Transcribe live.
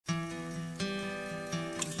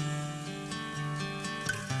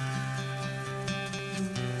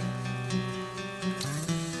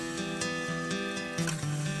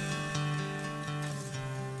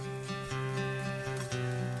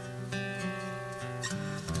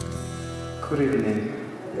Good evening.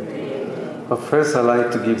 But first, I'd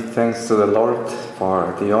like to give thanks to the Lord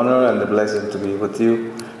for the honor and the blessing to be with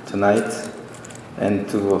you tonight,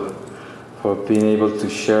 and for being able to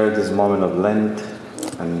share this moment of Lent.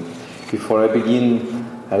 And before I begin,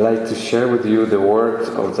 I'd like to share with you the word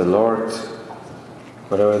of the Lord,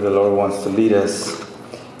 whatever the Lord wants to lead us.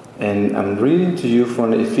 And I'm reading to you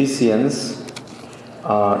from Ephesians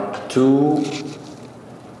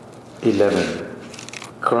 2:11.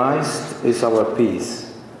 Christ is our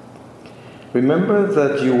peace. Remember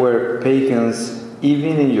that you were pagans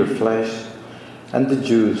even in your flesh, and the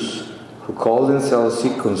Jews who call themselves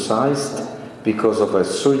circumcised because of a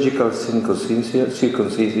surgical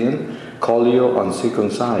circumcision call you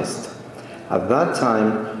uncircumcised. At that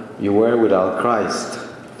time you were without Christ.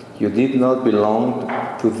 You did not belong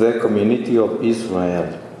to the community of Israel.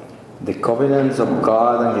 The covenants of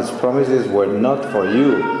God and His promises were not for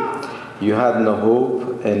you. You had no hope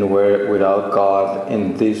and were without God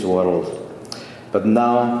in this world. But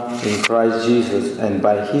now, in Christ Jesus and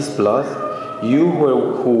by His blood, you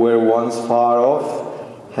who were once far off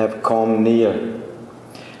have come near.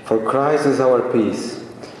 For Christ is our peace.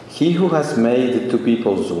 He who has made the two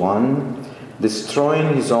peoples one,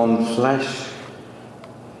 destroying His own flesh,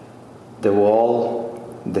 the wall,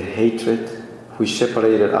 the hatred which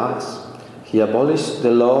separated us. He abolished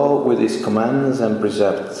the law with its commands and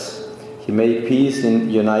precepts. He made peace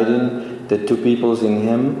in uniting the two peoples in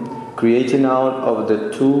Him, creating out of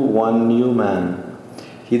the two one new man.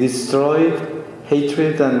 He destroyed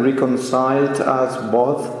hatred and reconciled us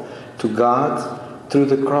both to God through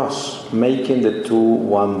the cross, making the two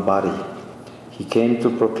one body. He came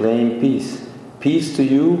to proclaim peace. Peace to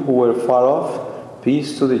you who were far off,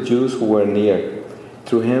 peace to the Jews who were near.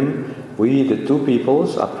 Through Him, we, the two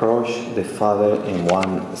peoples, approach the Father in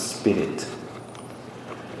one spirit.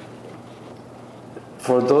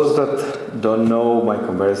 For those that don't know my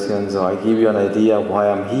conversion, so I give you an idea why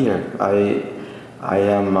I'm here. I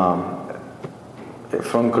am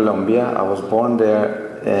from Colombia. I was born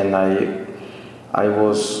there, and I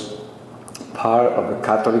was part of a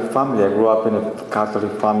Catholic family. I grew up in a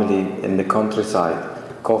Catholic family in the countryside,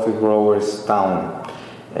 coffee growers town.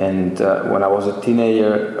 And when I was a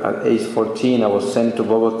teenager, at age 14, I was sent to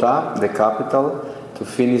Bogota, the capital, to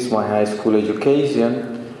finish my high school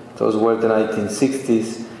education. Those were the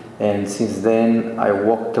 1960s, and since then I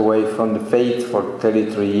walked away from the faith for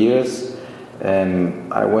 33 years.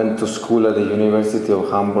 I went to school at the University of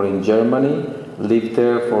Hamburg in Germany, lived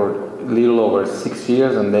there for a little over 6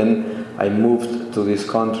 years, and then I moved to this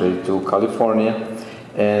country, to California,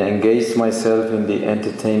 and engaged myself in the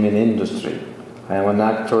entertainment industry. I am an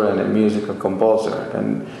actor and a musical composer.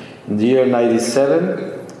 And in the year 97,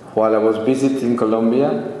 while I was visiting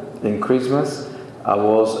Colombia in Christmas, I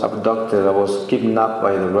was abducted, I was kidnapped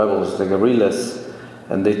by the rebels, the guerrillas,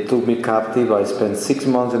 and they took me captive. I spent 6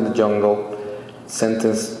 months in the jungle,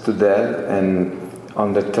 sentenced to death, and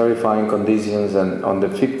under terrifying conditions. And on the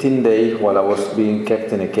 15th day, while I was being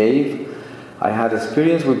kept in a cave, I had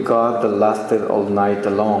experience with God that lasted all night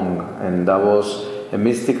long. And that was a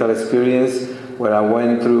mystical experience where I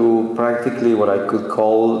went through practically what I could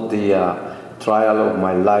call the trial of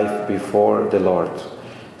my life before the Lord.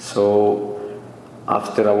 So,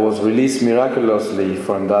 after I was released miraculously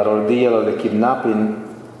from that ordeal of the kidnapping,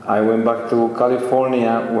 I went back to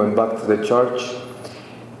California, went back to the church,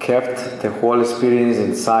 kept the whole experience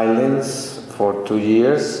in silence for 2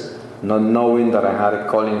 years, not knowing that I had a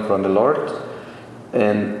calling from the Lord.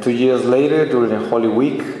 And 2 years later, during a Holy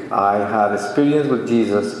Week, I had experience with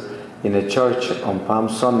Jesus in a church on Palm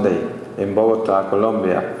Sunday in Bogota,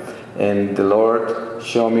 Colombia. And the Lord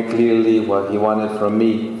showed me clearly what He wanted from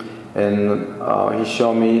me. And He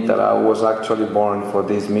showed me that I was actually born for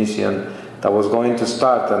this mission that was going to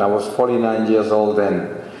start, and I was 49 years old then.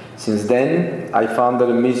 Since then, I founded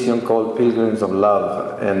a mission called Pilgrims of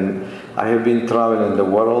Love, and I have been traveling the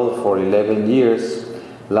world for 11 years.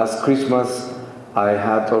 Last Christmas, I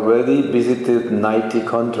had already visited 90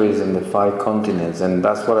 countries in the 5 continents, and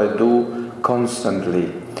that's what I do constantly.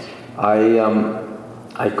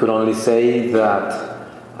 I could only say that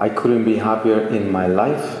I couldn't be happier in my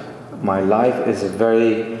life. My life is a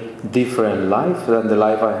very different life than the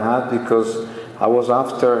life I had, because I was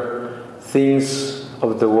after things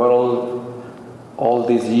of the world all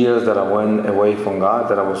these years that I went away from God,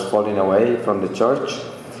 that I was falling away from the church.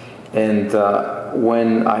 And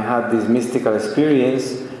when I had this mystical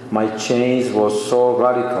experience, my change was so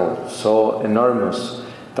radical, so enormous,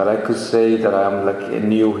 that I could say that I am like a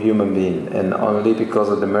new human being, and only because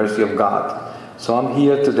of the mercy of God. So I'm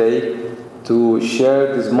here today to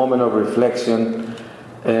share this moment of reflection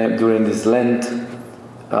during this Lent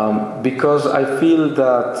because I feel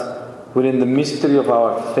that within the mystery of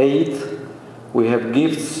our faith, we have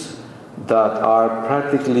gifts that are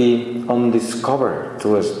practically undiscovered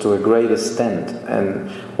to us to a great extent. And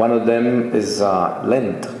one of them is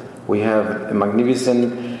Lent. We have a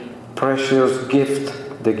magnificent, precious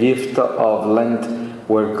gift, the gift of Lent,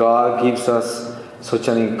 where God gives us such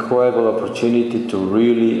an incredible opportunity to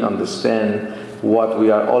really understand what we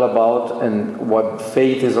are all about and what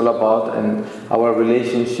faith is all about and our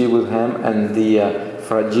relationship with Him and the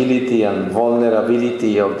fragility and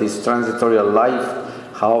vulnerability of this transitory life,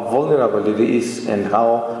 how vulnerable it is and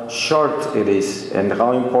how short it is and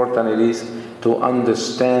how important it is to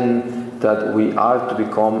understand that we are to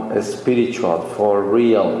become spiritual for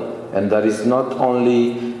real, and that is not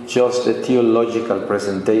only just a theological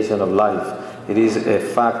presentation of life. It is a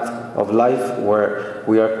fact of life where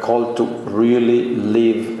we are called to really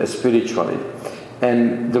live spiritually.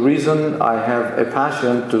 And the reason I have a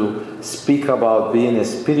passion to speak about being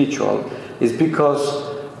spiritual is because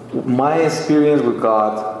my experience with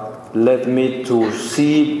God led me to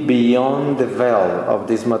see beyond the veil of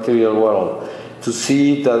this material world, to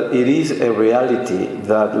see that it is a reality,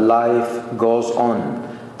 that life goes on,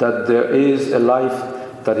 that there is a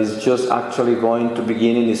life that is just actually going to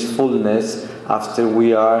begin in its fullness after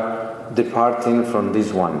we are departing from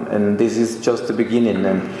this one. And this is just the beginning.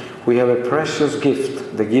 And we have a precious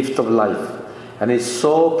gift, the gift of life. And it's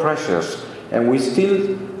so precious. And we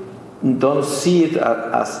still don't see it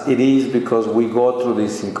as it is because we go through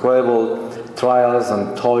these incredible trials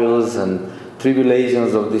and toils and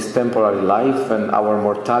tribulations of this temporary life. And our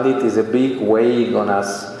mortality is a big weight on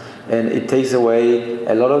us. And it takes away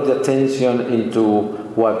a lot of the attention into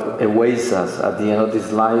what awaits us at the end of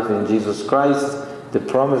this life in Jesus Christ, the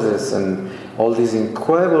promises and all these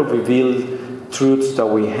incredible revealed truths that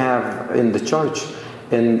we have in the church.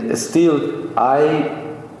 And still,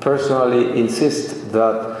 I personally insist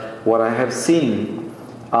that what I have seen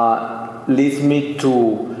leads me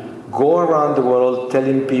to go around the world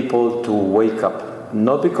telling people to wake up.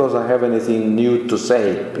 Not because I have anything new to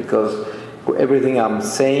say, because everything I'm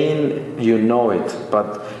saying, you know it.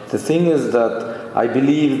 But the thing is that I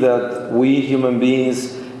believe that we human beings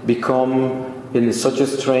become, in such a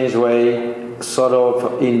strange way, sort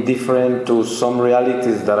of indifferent to some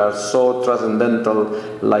realities that are so transcendental,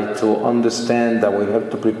 like to understand that we have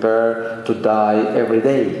to prepare to die every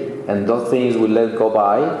day. And those things we let go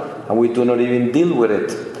by, and we do not even deal with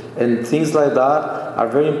it. And things like that are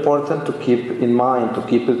very important to keep in mind, to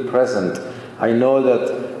keep it present. I know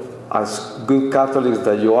that as good Catholics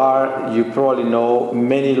that you are, you probably know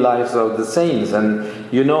many lives of the saints,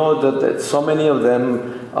 and you know that so many of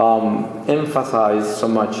them emphasize so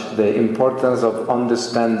much the importance of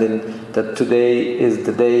understanding that today is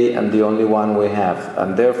the day and the only one we have.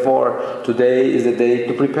 And therefore, today is the day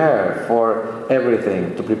to prepare for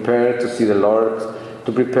everything, to prepare to see the Lord,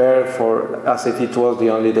 to prepare for as if it was the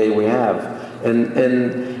only day we have.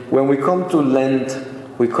 And when we come to Lent,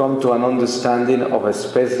 we come to an understanding of a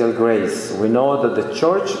special grace. We know that the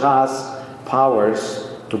church has powers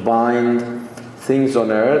to bind things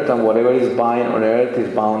on earth, and whatever is bound on earth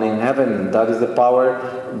is bound in heaven. That is the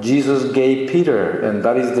power Jesus gave Peter, and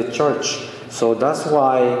that is the church. So that's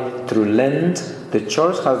why through Lent, the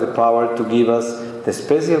church has the power to give us the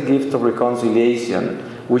special gift of reconciliation,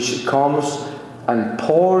 which comes and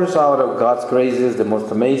pours out of God's graces the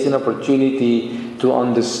most amazing opportunity to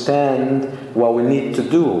understand what we need to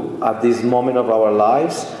do at this moment of our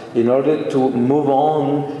lives in order to move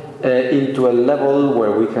on into a level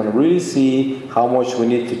where we can really see how much we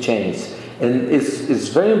need to change. And it's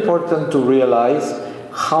very important to realize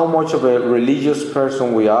how much of a religious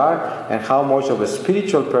person we are and how much of a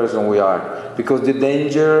spiritual person we are. Because the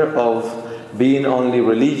danger of being only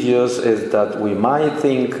religious is that we might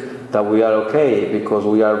think that we are okay because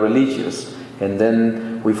we are religious. And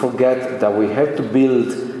then we forget that we have to build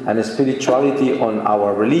a spirituality on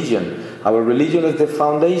our religion. Our religion is the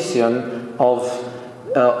foundation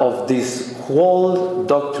of this whole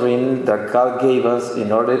doctrine that God gave us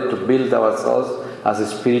in order to build ourselves as a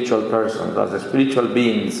spiritual person, as a spiritual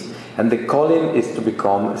beings. And the calling is to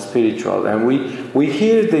become spiritual. And we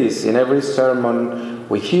hear this in every sermon.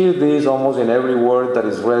 We hear this almost in every word that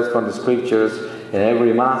is read from the scriptures, in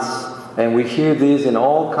every mass. And we hear this in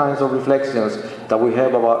all kinds of reflections that we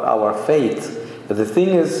have about our faith. But the thing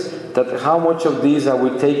is that how much of these are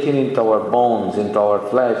we taking into our bones, into our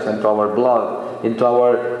flesh, into our blood, into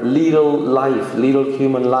our little life, little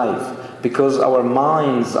human life? Because our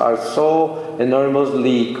minds are so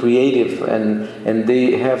enormously creative and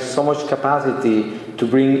they have so much capacity to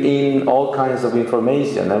bring in all kinds of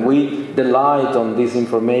information, and we delight on this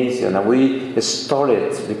information, and we store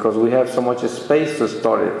it because we have so much space to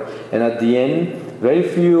store it. And at the end, very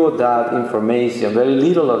few of that information, very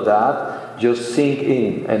little of that, just sink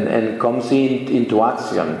in and comes into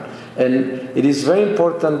action. And it is very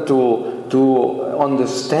important to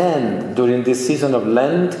understand during this season of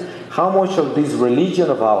Lent how much of this religion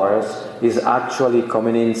of ours is actually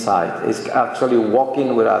coming inside, is actually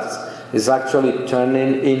walking with us, is actually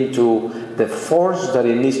turning into the force that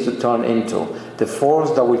it needs to turn into, the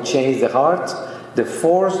force that will change the heart, the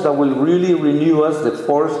force that will really renew us, the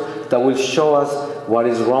force that will show us what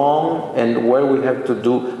is wrong and what we have to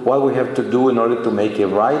do in order to make it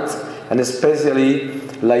right. And especially,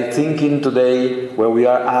 like thinking today where we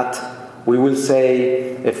are at, we will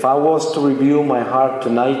say, if I was to review my heart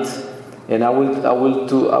tonight, and I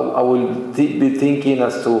will be thinking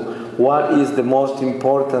as to what is the most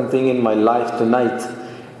important thing in my life tonight.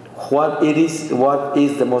 What is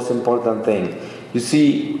the most important thing? You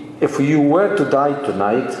see, if you were to die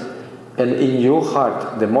tonight, and in your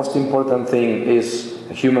heart the most important thing is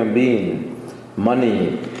a human being,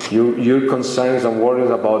 money, your concerns and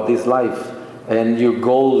worries about this life, and your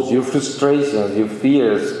goals, your frustrations, your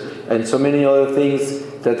fears, and so many other things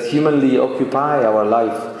that humanly occupy our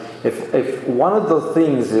life. If one of those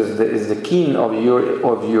things is the king of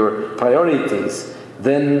your priorities,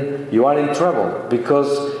 then you are in trouble,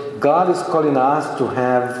 because God is calling us to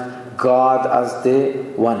have God as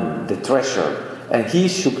the one, the treasure, and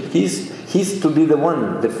He's to be the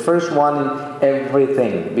one, the first one in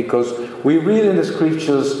everything, because we read in the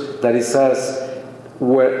scriptures that it says,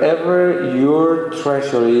 wherever your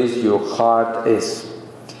treasure is, your heart is.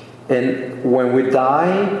 And when we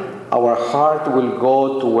die, our heart will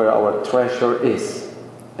go to where our treasure is.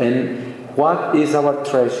 And what is our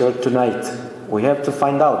treasure tonight? We have to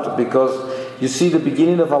find out, because you see, the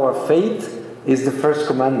beginning of our faith is the first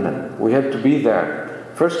commandment. We have to be there.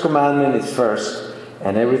 First commandment is first,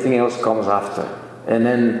 and everything else comes after. And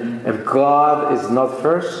then if God is not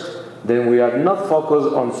first, then we are not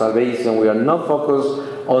focused on salvation. We are not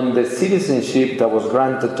focused on the citizenship that was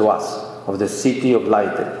granted to us, of the city of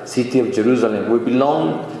light, the city of Jerusalem. We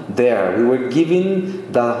belong there. We were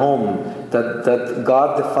given that home that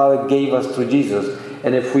God the Father gave us through Jesus.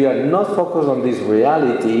 And if we are not focused on this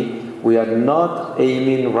reality, we are not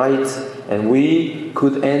aiming right, and we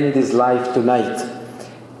could end this life tonight.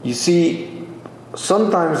 You see,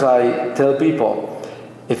 sometimes I tell people,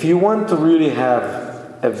 if you want to really have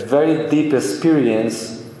a very deep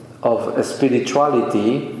experience of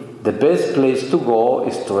spirituality, the best place to go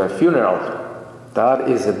is to a funeral. That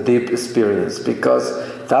is a deep experience, because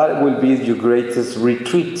that will be your greatest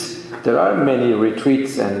retreat. There are many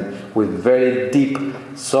retreats and with very deep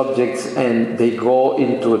subjects, and they go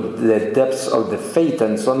into the depths of the faith,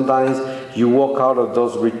 and sometimes you walk out of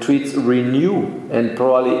those retreats renewed and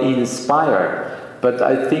probably inspired. But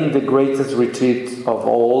I think the greatest retreat of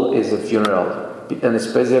all is a funeral. And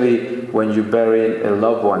especially when you bury a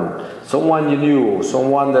loved one, someone you knew,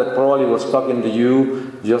 someone that probably was talking to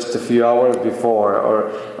you just a few hours before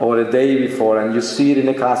or a day before, and you see it in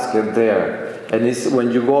a casket there. And it's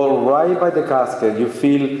when you go right by the casket, you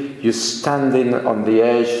feel you're standing on the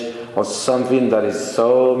edge of something that is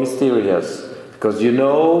so mysterious, because you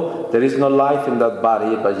know there is no life in that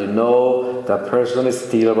body, but you know that person is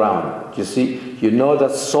still around. You see, you know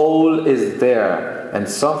that soul is there. And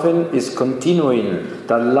something is continuing,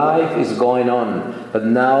 that life is going on. But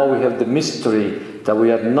now we have the mystery that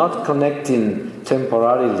we are not connecting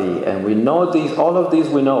temporarily. And we know this, all of this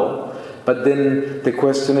we know. But then the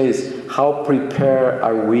question is, how prepared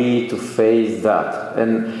are we to face that?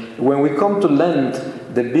 And when we come to Lent,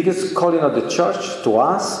 the biggest calling of the church to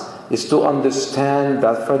us is to understand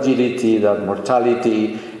that fragility, that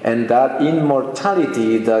mortality, and that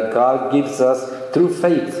immortality that God gives us through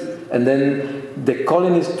faith. And then the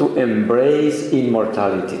calling is to embrace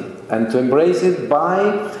immortality, and to embrace it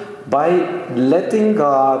by letting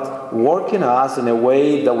God work in us in a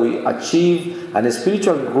way that we achieve a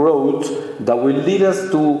spiritual growth that will lead us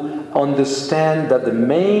to understand that the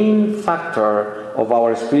main factor of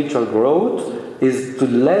our spiritual growth is to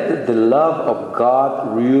let the love of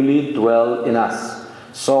God really dwell in us.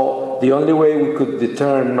 So the only way we could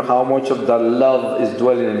determine how much of that love is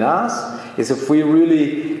dwelling in us is if we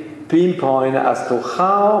really pinpoint as to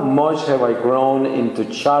how much have I grown into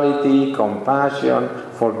charity, compassion,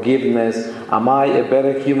 forgiveness. Am I a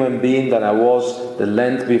better human being than I was the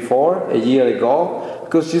Lent before, a year ago?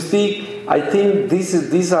 Because you see, I think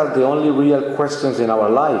these are the only real questions in our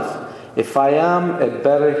life. If I am a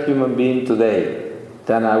better human being today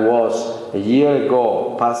than I was a year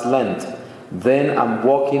ago, past Lent, then I'm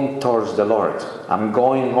walking towards the Lord. I'm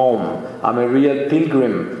going home. I'm a real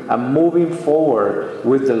pilgrim. I'm moving forward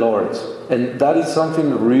with the Lord. And that is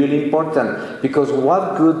something really important, because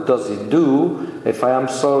what good does it do if I am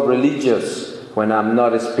so religious when I'm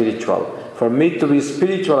not spiritual? For me to be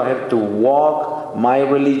spiritual, I have to walk my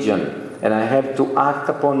religion, and I have to act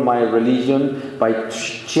upon my religion by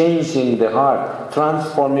changing the heart,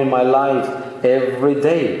 transforming my life every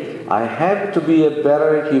day. I have to be a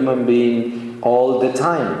better human being all the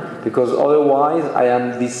time, because otherwise I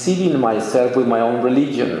am deceiving myself with my own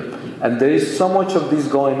religion. And there is so much of this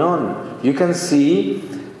going on. You can see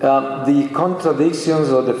the contradictions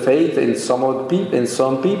of the faith in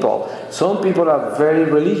some people. Some people are very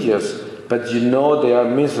religious, but you know they are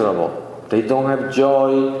miserable. They don't have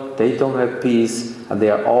joy, they don't have peace, and they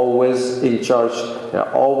are always in church. They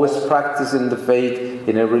are always practicing the faith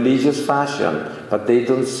in a religious fashion, but they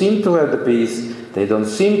don't seem to have the peace, they don't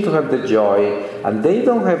seem to have the joy, and they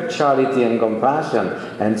don't have charity and compassion,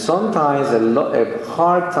 and sometimes a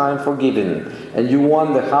hard time forgiving. And you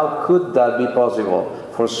wonder, how could that be possible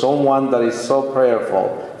for someone that is so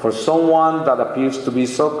prayerful, for someone that appears to be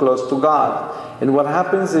so close to God? And what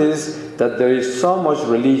happens is that there is so much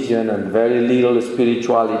religion and very little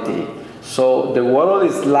spirituality. So the world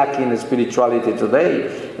is lacking spirituality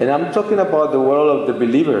today. And I'm talking about the world of the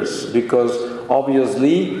believers, because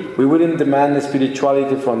obviously we wouldn't demand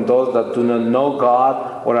spirituality from those that do not know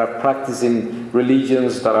God or are practicing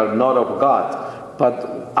religions that are not of God. But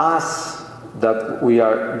us, that we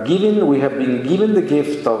have been given the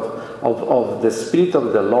gift of the Spirit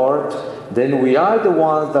of the Lord, then we are the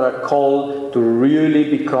ones that are called to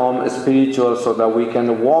really become spiritual, so that we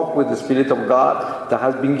can walk with the Spirit of God that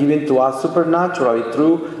has been given to us supernaturally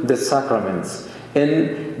through the sacraments.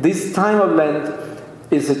 And this time of Lent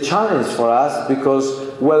is a challenge for us,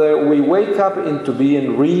 because whether we wake up into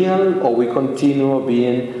being real or we continue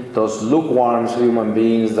being those lukewarm human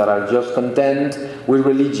beings that are just content with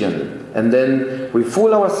religion, and then we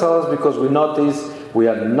fool ourselves because we notice we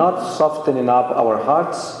are not softening up our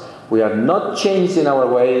hearts, we are not changing our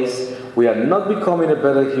ways, we are not becoming a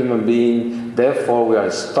better human being, therefore we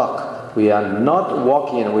are stuck. We are not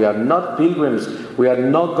walking, we are not pilgrims, we are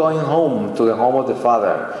not going home to the home of the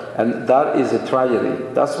Father. And that is a tragedy.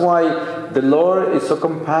 That's why the Lord is so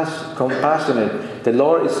compassionate, the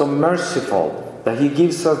Lord is so merciful, that He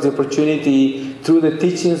gives us the opportunity through the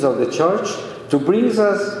teachings of the Church to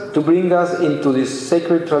bring us into these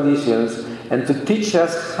sacred traditions, and to teach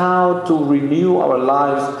us how to renew our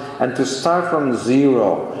lives and to start from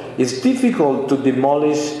zero. It's difficult to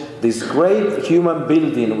demolish this great human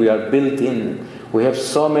building we are built in. We have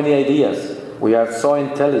so many ideas. We are so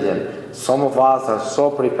intelligent. Some of us are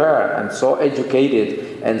so prepared and so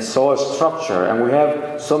educated and so structured. And we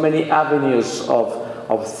have so many avenues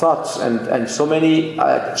of thoughts and so many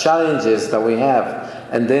challenges that we have.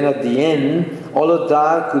 And then at the end, all of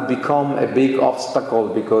that could become a big obstacle,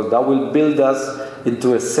 because that will build us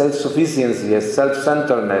into a self-sufficiency, a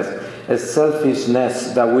self-centeredness, a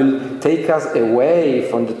selfishness that will take us away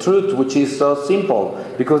from the truth, which is so simple.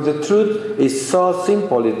 Because the truth is so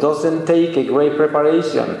simple. It doesn't take a great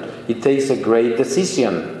preparation. It takes a great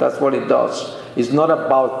decision. That's what it does. It's not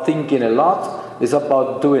about thinking a lot. It's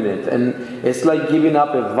about doing it. And it's like giving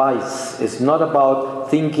up a vice. It's not about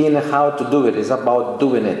thinking how to do it. It's about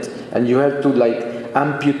doing it. And you have to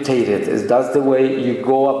amputate it. That's the way you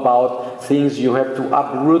go about things. You have to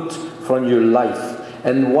uproot from your life.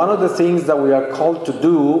 And one of the things that we are called to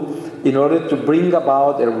do in order to bring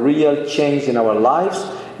about a real change in our lives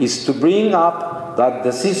is to bring up that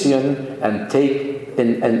decision and take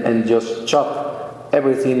and just chop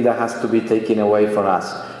everything that has to be taken away from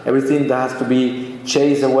us. Everything that has to be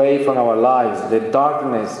chased away from our lives, the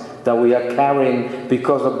darkness that we are carrying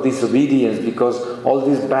because of disobedience, because all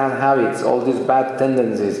these bad habits, all these bad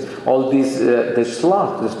tendencies, all these, the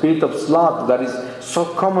sloth, the spirit of sloth that is so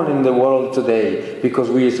common in the world today, because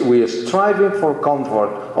we are striving for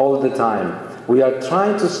comfort all the time. We are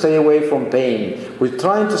trying to stay away from pain. We're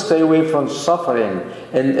trying to stay away from suffering.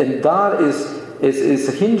 And that is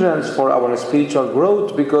a hindrance for our spiritual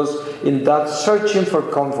growth, because in that searching for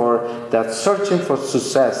comfort, that searching for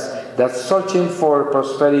success, that searching for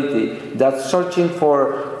prosperity, that searching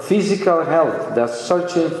for physical health, that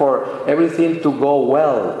searching for everything to go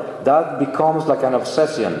well, that becomes like an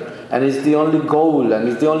obsession. And it's the only goal, and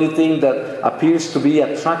it's the only thing that appears to be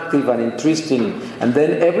attractive and interesting. And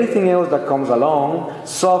then everything else that comes along,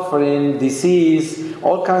 suffering, disease,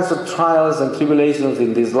 all kinds of trials and tribulations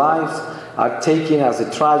in these lives, are taken as a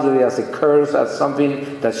tragedy, as a curse, as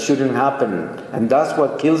something that shouldn't happen. And that's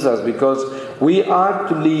what kills us, because we are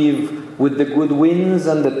to live with the good winds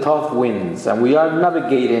and the tough winds. And we are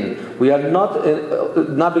navigating. We are not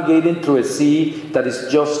navigating through a sea that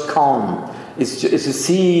is just calm. It's a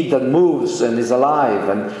sea that moves and is alive.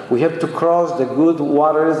 And we have to cross the good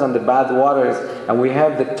waters and the bad waters. And we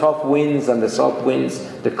have the tough winds and the soft winds,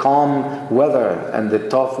 the calm weather and the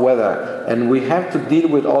tough weather. And we have to deal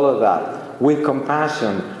with all of that with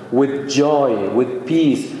compassion, with joy, with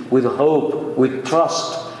peace, with hope, with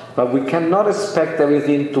trust. But we cannot expect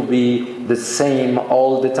everything to be the same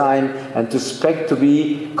all the time, and to expect to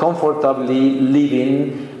be comfortably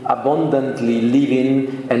living, abundantly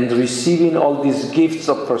living, and receiving all these gifts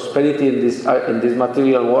of prosperity in this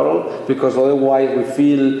material world, because otherwise we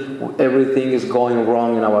feel everything is going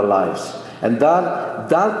wrong in our lives. And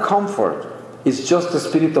that comfort is just the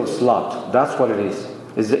spirit of sloth. That's what it is.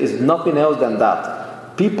 It's nothing else than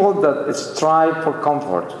that. People that strive for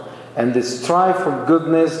comfort and they strive for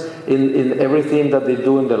goodness in everything that they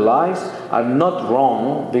do in their lives are not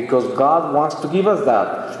wrong, because God wants to give us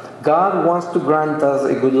that. God wants to grant us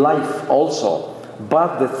a good life also.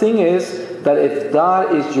 But the thing is that if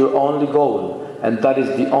that is your only goal, and that is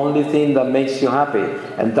the only thing that makes you happy,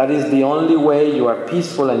 and that is the only way you are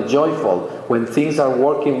peaceful and joyful when things are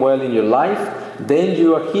working well in your life, then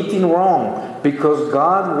you are hitting wrong, because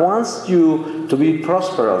God wants you to be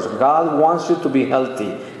prosperous. God wants you to be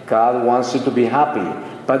healthy. God wants you to be happy.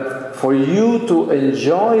 But for you to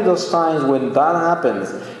enjoy those times when that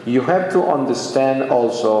happens, you have to understand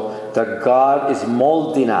also that God is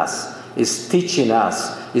molding us, is teaching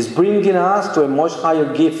us, is bringing us to a much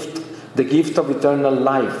higher gift, the gift of eternal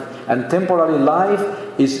life. And temporary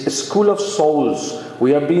life is a school of souls.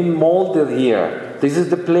 We are being molded here. This is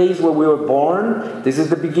the place where we were born. This is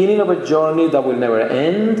the beginning of a journey that will never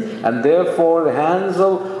end. And therefore the hands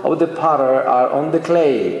of the potter are on the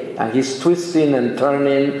clay. And he's twisting and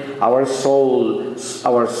turning our soul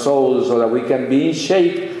so that we can be in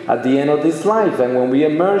shape at the end of this life. And when we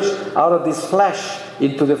emerge out of this flesh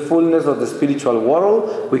into the fullness of the spiritual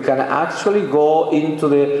world, we can actually go into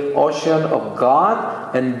the ocean of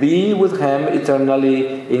God and be with Him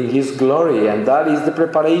eternally in His glory. And that is the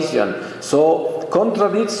preparation. So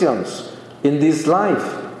contradictions in this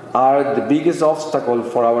life are the biggest obstacle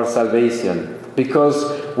for our salvation.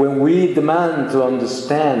 Because when we demand to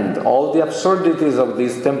understand all the absurdities of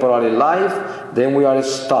this temporary life, then we are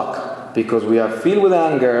stuck. Because we are filled with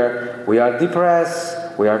anger, we are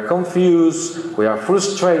depressed, we are confused, we are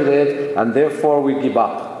frustrated, and therefore we give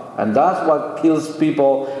up. And that's what kills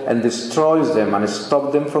people and destroys them and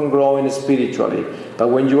stops them from growing spiritually. But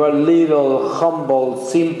when you are little, humble,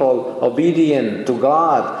 simple, obedient to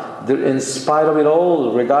God, in spite of it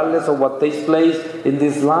all, regardless of what takes place in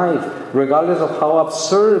this life, regardless of how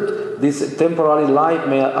absurd this temporary life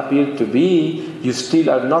may appear to be, you still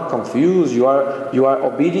are not confused. You are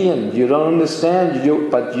obedient. You don't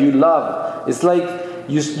understand, but you love. It's like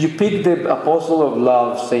you pick the apostle of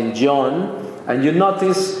love, St. John, and you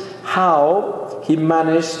notice how he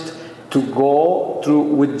managed to go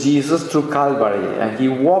with Jesus through Calvary, and he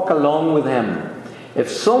walked along with him. If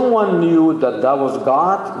someone knew that was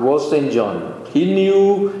God, it was St. John. He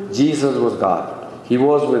knew Jesus was God. He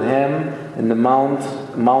was with him in the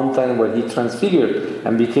mountain where he transfigured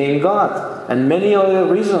and became God, and many other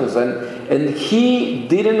reasons. And he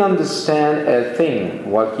didn't understand a thing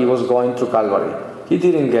what he was going through Calvary. He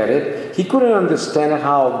didn't get it. He couldn't understand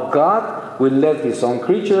how God will let his own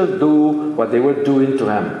creatures do what they were doing to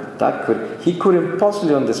him. He couldn't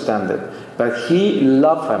possibly understand it. But he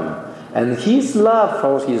loved him. And his love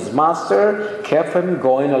for his master kept him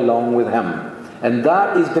going along with him. And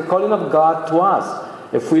that is the calling of God to us.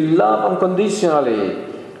 If we love unconditionally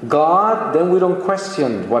God, then we don't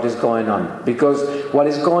question what is going on. Because what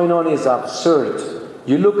is going on is absurd.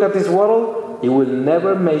 You look at this world, it will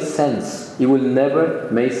never make sense. It will never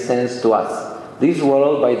make sense to us. This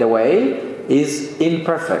world, by the way, is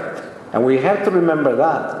imperfect. And we have to remember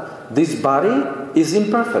that. This body is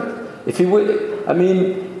imperfect.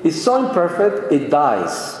 It's so imperfect, it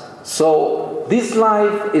dies. So this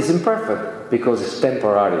life is imperfect because it's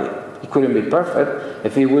temporary. It couldn't be perfect.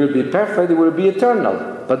 If it would be perfect, it would be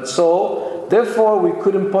eternal. But so, therefore, we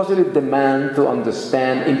couldn't possibly demand to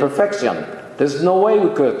understand imperfection. There's no way we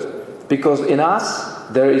could. Because in us,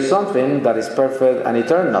 there is something that is perfect and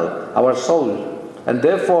eternal, our soul. And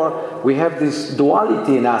therefore, we have this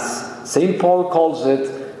duality in us. St. Paul calls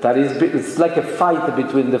it, it's like a fight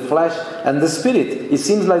between the flesh and the spirit. It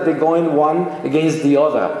seems like they're going one against the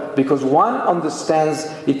other. Because one understands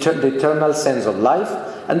the eternal sense of life,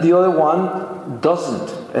 and the other one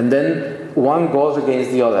doesn't. And then one goes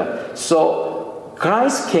against the other. So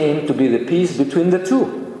Christ came to be the peace between the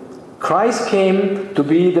two. Christ came to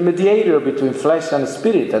be the mediator between flesh and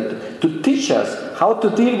spirit and to teach us how to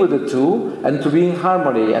deal with the two and to be in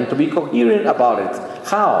harmony and to be coherent about it.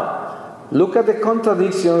 How? Look at the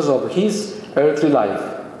contradictions of his earthly life.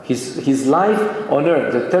 His life on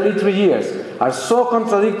earth, the 33 years, are so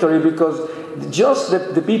contradictory because just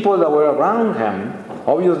the people that were around him,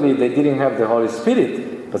 obviously they didn't have the Holy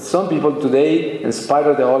Spirit. But some people today, in spite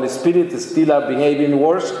of the Holy Spirit, still are behaving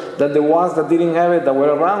worse than the ones that didn't have it, that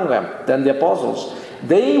were around them, than the apostles.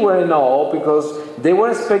 They were in awe because they were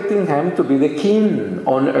expecting him to be the king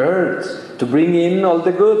on earth, to bring in all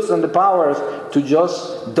the goods and the powers, to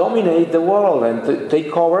just dominate the world and to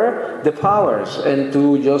take over the powers and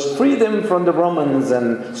to just free them from the Romans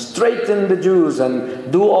and straighten the Jews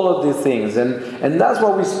and do all of these things. And that's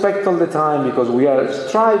what we expect all the time, because we are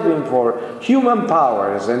striving for human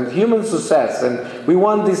powers and human success, and we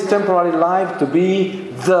want this temporary life to be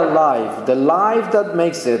the life that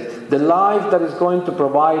makes it, the life that is going to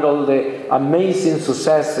provide all the amazing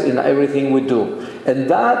success in everything we do. And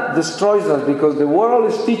that destroys us, because the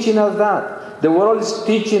world is teaching us that. The world is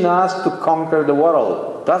teaching us to conquer the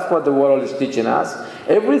world. That's what the world is teaching us.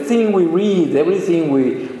 Everything we read, everything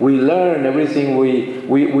we learn, everything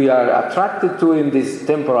we are attracted to in this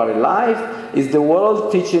temporary life is the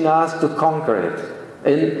world teaching us to conquer it.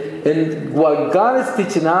 And what God is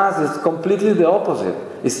teaching us is completely the opposite.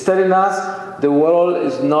 It's telling us the world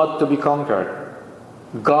is not to be conquered.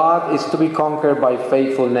 God is to be conquered by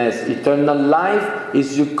faithfulness. Eternal life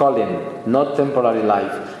is your calling, not temporary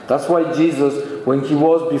life. That's why Jesus, when he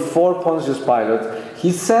was before Pontius Pilate,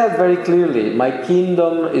 he said very clearly, my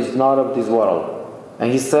kingdom is not of this world.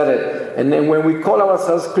 And he said it. And then when we call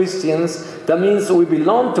ourselves Christians, that means we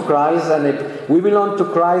belong to Christ. And if we belong to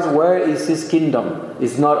Christ, where is his kingdom?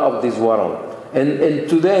 It's not of this world. And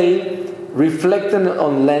today, reflecting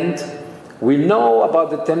on Lent, we know about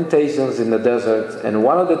the temptations in the desert. And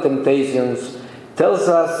one of the temptations tells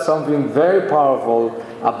us something very powerful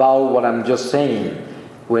about what I'm just saying.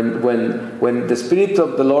 When the Spirit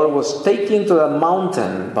of the Lord was taken to the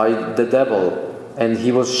mountain by the devil, and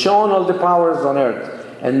he was shown all the powers on earth,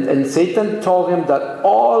 and Satan told him that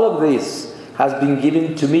all of this has been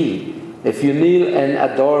given to me. If you kneel and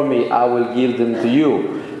adore me, I will give them to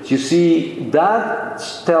you. You see, that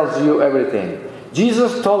tells you everything.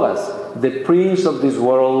 Jesus told us the prince of this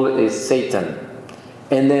world is Satan.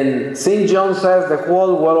 And then St. John says the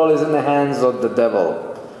whole world is in the hands of the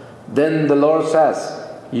devil. Then the Lord says,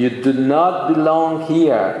 you do not belong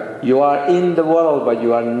here. You are in the world, but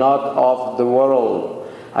you are not of the world.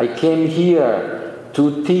 I came here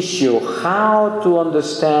to teach you how to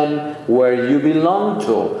understand where you belong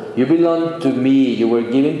to. You belong to me. You were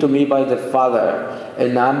given to me by the Father.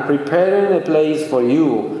 And I'm preparing a place for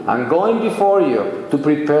you. I'm going before you to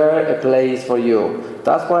prepare a place for you.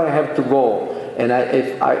 That's why I have to go. And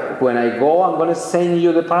when I go, I'm going to send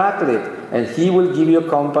you the Paraclete. And he will give you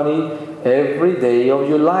company every day of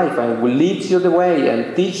your life and will lead you the way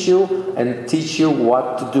and teach you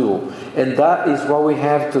what to do. And that is what we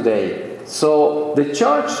have today. So the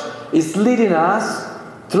church is leading us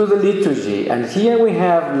through the liturgy. And here we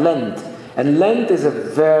have Lent. And Lent is a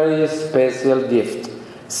very special gift.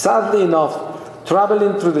 Sadly enough,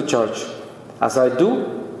 traveling through the church, as I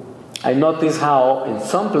do, I notice how in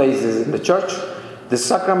some places in the church, the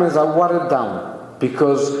sacraments are watered down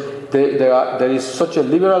because there is such a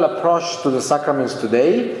liberal approach to the sacraments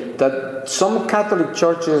today that some Catholic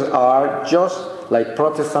churches are just like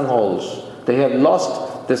Protestant halls. They have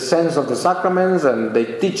lost the sense of the sacraments and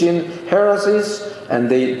they teach in heresies and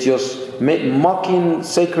they just mocking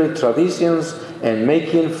sacred traditions and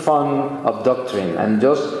making fun of doctrine, and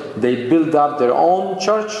just they build up their own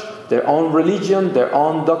church, their own religion, their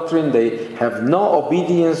own doctrine. They have no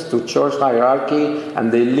obedience to church hierarchy,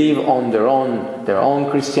 and they live on their own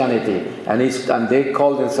Christianity, and they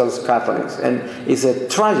call themselves Catholics. And it's a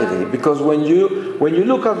tragedy, because when you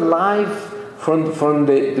look at life from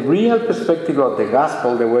the real perspective of the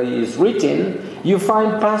gospel, the way it's written, you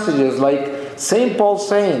find passages like St. Paul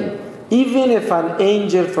saying, even if an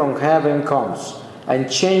angel from heaven comes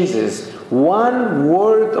and changes one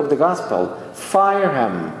word of the gospel, fire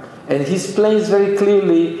him. And he explains very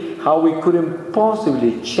clearly how we couldn't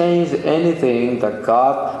possibly change anything that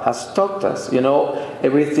God has taught us. You know,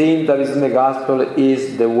 everything that is in the gospel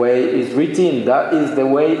is the way it's written. That is the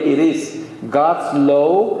way it is. God's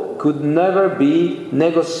law could never be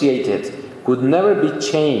negotiated, could never be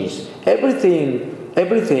changed. Everything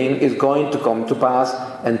is going to come to pass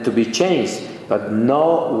and to be changed, but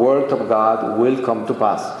no word of God will come to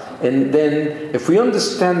pass. And then if we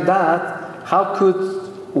understand that, how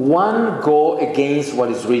could one go against what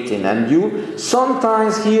is written. And you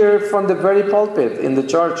sometimes hear from the very pulpit in the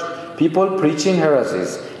church people preaching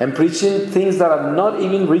heresies and preaching things that are not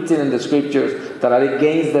even written in the scriptures, that are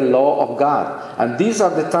against the law of God. And these are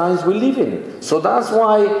the times we live in. So that's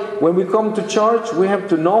why when we come to church, we have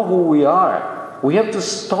to know who we are. We have to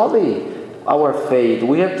study our faith.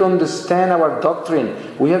 We have to understand our doctrine.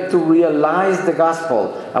 We have to realize the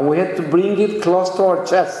gospel. And we have to bring it close to our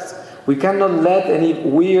chest. We cannot let any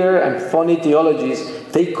weird and funny theologies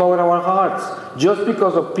take over our hearts. Just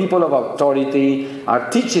because of people of authority are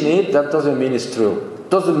teaching it, that doesn't mean it's true.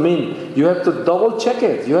 Doesn't mean. You have to double check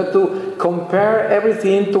it. You have to compare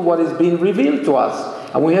everything to what is being revealed to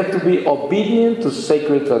us. And we have to be obedient to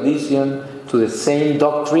sacred tradition, to the same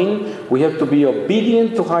doctrine. We have to be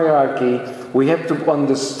obedient to hierarchy. We have to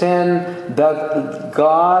understand that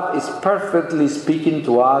God is perfectly speaking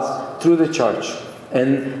to us through the church.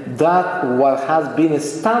 And that what has been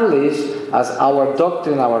established as our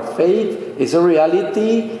doctrine, our faith, is a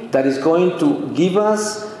reality that is going to give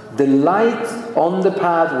us the light on the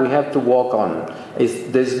path we have to walk on.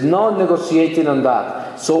 There's no negotiating on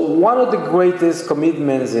that. So one of the greatest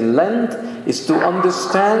commitments in Lent is to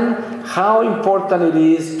understand how important it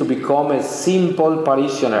is to become a simple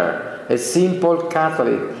parishioner, a simple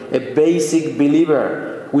Catholic, a basic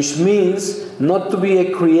believer, which means not to be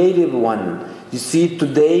a creative one. You see,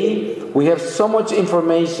 today we have so much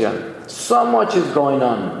information, so much is going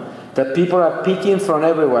on, that people are picking from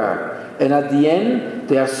everywhere. And at the end,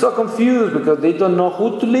 they are so confused because they don't know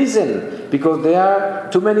who to listen, because there are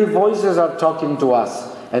too many voices are talking to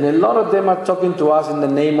us. And a lot of them are talking to us in the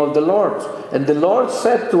name of the Lord. And the Lord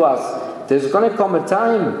said to us, there's going to come a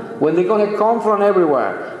time when they're going to come from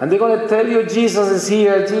everywhere. And they're going to tell you Jesus is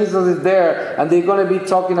here, Jesus is there. And they're going to be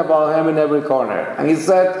talking about him in every corner. And he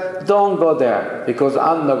said, don't go there, because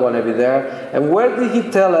I'm not going to be there. And where did he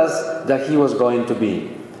tell us that he was going to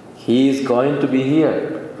be? He is going to be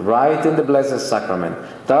here, right in the Blessed Sacrament.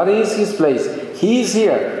 That is his place. He is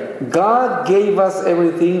here. God gave us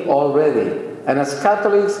everything already. And as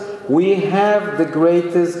Catholics, we have the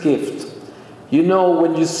greatest gift. You know,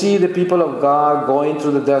 when you see the people of God going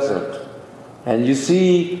through the desert, and you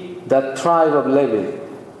see that tribe of Levi,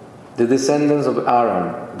 the descendants of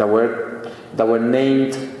Aaron, that were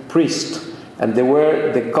named priests, and they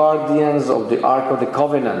were the guardians of the Ark of the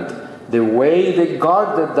Covenant, the way they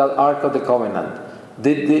guarded that Ark of the Covenant,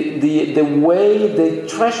 the way they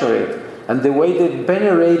treasure it, and the way they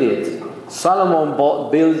venerate it. Solomon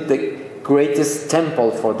built the greatest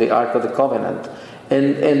temple for the Ark of the Covenant.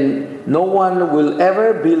 And no one will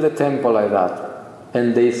ever build a temple like that.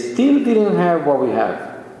 And they still didn't have what we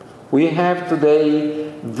have. We have today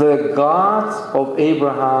the God of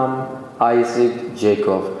Abraham, Isaac,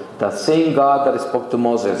 Jacob. That same God that spoke to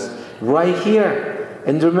Moses. Right here.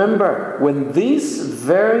 And remember, when this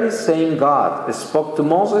very same God spoke to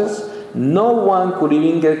Moses, no one could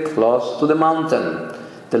even get close to the mountain.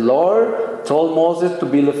 The Lord told Moses to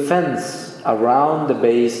build a fence around the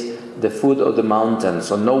base, the foot of the mountain,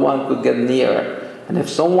 so no one could get near. And if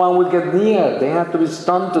someone would get near, they had to be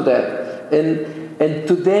stoned to death. And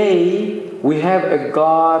today we have a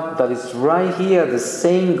God that is right here, the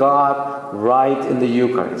same God right in the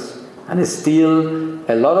Eucharist. And still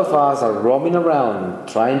a lot of us are roaming around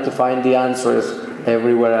trying to find the answers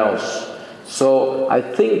everywhere else. So I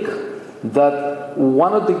think that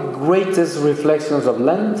one of the greatest reflections of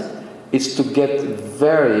Lent is to get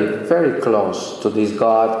very, very close to this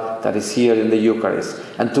God that is here in the Eucharist,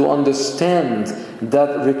 and to understand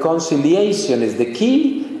that reconciliation is the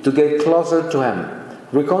key to get closer to Him.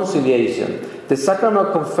 Reconciliation. The sacrament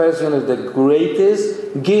of confession is the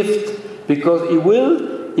greatest gift, because it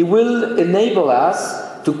will enable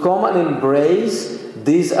us to come and embrace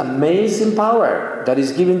this amazing power that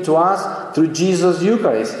is given to us through Jesus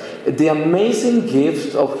Eucharist. The amazing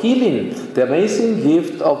gift of healing, the amazing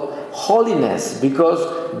gift of holiness, because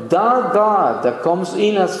that God that comes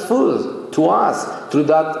in as food to us through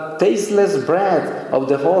that tasteless bread of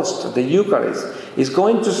the host, the Eucharist, is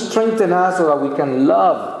going to strengthen us so that we can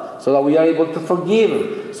love, so that we are able to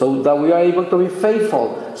forgive, so that we are able to be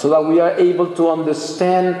faithful, so that we are able to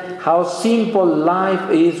understand how simple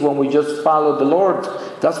life is when we just follow the Lord.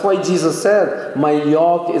 That's why Jesus said, "My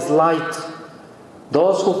yoke is light."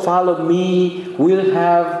 Those who follow me will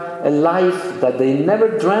have a life that they never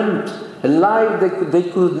dreamt, a life they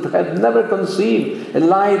could have never conceived, a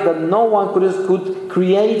life that no one could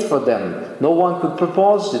create for them. No one could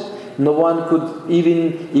propose it. No one could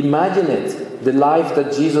even imagine it. The life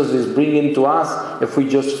that Jesus is bringing to us if we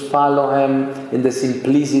just follow Him in the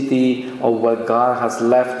simplicity of what God has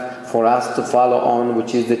left for us to follow on,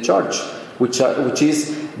 which is the church. which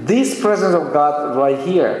is this presence of God right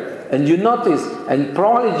here. And you notice, and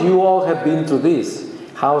probably you all have been through this,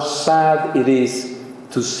 how sad it is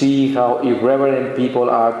to see how irreverent people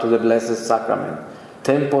are to the Blessed Sacrament.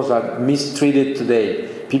 Temples are mistreated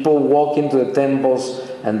today. People walk into the temples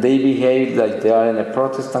and they behave like they are in a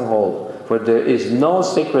Protestant hall, where there is no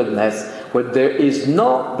sacredness, where there is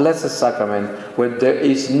no Blessed Sacrament, where there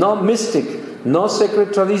is no mystic, no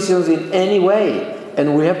sacred traditions in any way.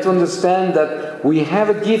 And we have to understand that we have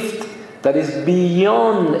a gift that is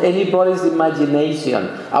beyond anybody's imagination.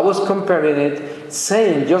 I was comparing it,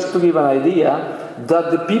 saying, just to give an idea,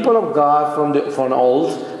 that the people of God from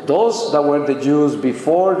old, those that were the Jews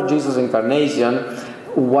before Jesus' incarnation,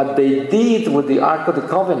 what they did with the Ark of the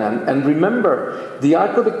Covenant, and remember, the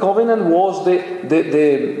Ark of the Covenant was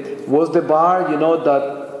the bar, you know,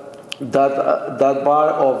 that bar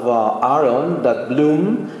of Aaron that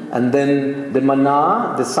bloomed, and then the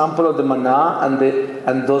manna, the sample of the manna,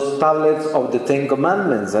 and those tablets of the Ten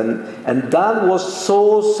Commandments, and that was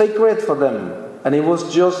so sacred for them, and it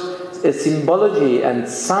was just a symbology and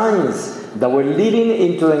signs that were leading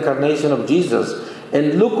into the incarnation of Jesus.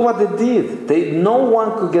 And look what they did. No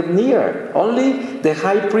one could get near. Only the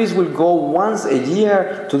high priest will go once a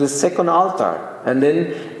year to the second altar. And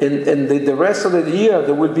then the rest of the year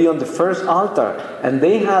they will be on the first altar. And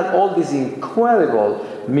they had all this incredible,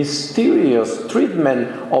 mysterious treatment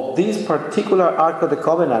of this particular Ark of the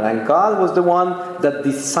Covenant. And God was the one that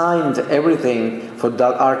designed everything for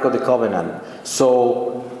that Ark of the Covenant.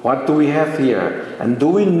 So what do we have here? And do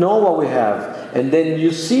we know what we have? And then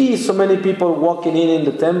you see so many people walking in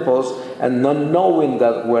the temples and not knowing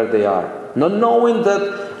that where they are. Not knowing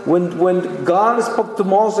that when God spoke to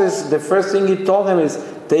Moses, the first thing he told him is,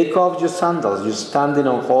 take off your sandals, you're standing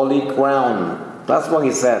on holy ground. That's what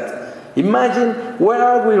he said. Imagine, where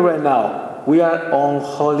are we right now? We are on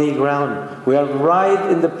holy ground. We are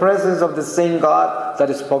right in the presence of the same God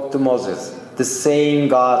that spoke to Moses. The same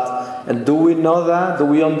God. And do we know that? Do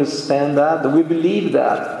we understand that? Do we believe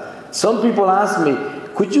that? Some people ask me,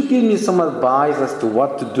 could you give me some advice as to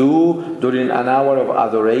what to do during an hour of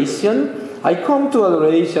adoration? I come to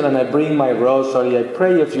adoration and I bring my rosary, I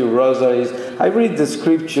pray a few rosaries, I read the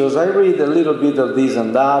scriptures, I read a little bit of this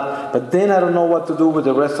and that, but then I don't know what to do with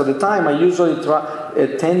the rest of the time. I usually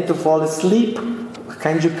tend to fall asleep.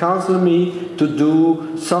 Can you counsel me to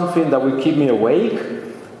do something that will keep me awake?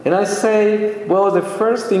 And I say, well, the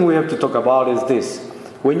first thing we have to talk about is this.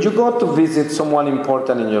 When you go to visit someone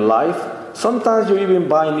important in your life, sometimes you even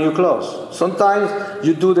buy new clothes. Sometimes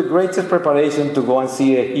you do the greatest preparation to go and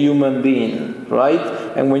see a human being, right?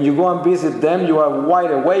 And when you go and visit them, you are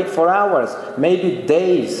wide awake for hours, maybe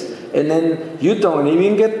days, and then you don't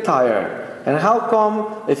even get tired. And how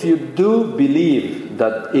come, if you do believe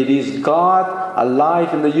that it is God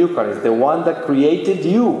alive in the Eucharist, the one that created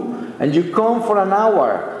you, and you come for an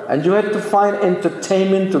hour, and you have to find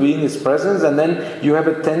entertainment to be in His presence, and then you have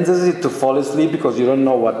a tendency to fall asleep because you don't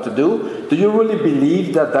know what to do? Do you really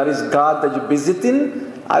believe that that is God that you're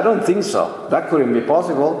visiting? I don't think so. That couldn't be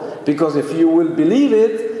possible, because if you will believe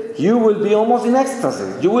it, you will be almost in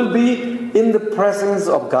ecstasy. You will be in the presence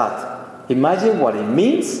of God. Imagine what it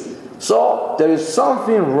means. So there is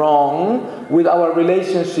something wrong with our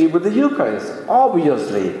relationship with the Eucharist,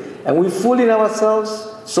 obviously, and we fool in ourselves.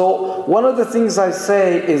 So one of the things I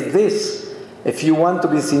say is this: if you want to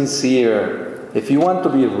be sincere, if you want to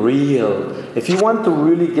be real, if you want to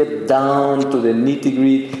really get down to the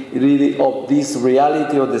nitty-gritty of this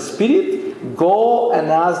reality of the Spirit, go and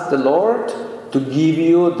ask the Lord to give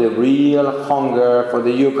you the real hunger for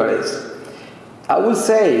the Eucharist. I will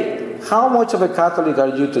say, how much of a Catholic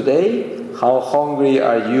are you today? How hungry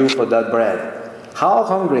are you for that bread? How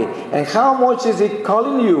hungry? And how much is it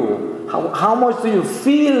calling you? How much do you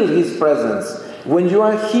feel His presence? When you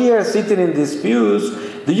are here sitting in these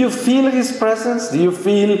pews, do you feel His presence? Do you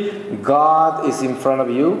feel God is in front of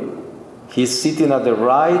you? He's sitting at the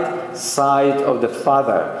right side of the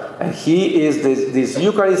Father. And He is this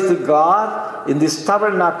Eucharistic God in this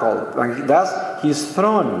tabernacle. And that's His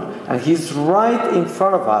throne. And He's right in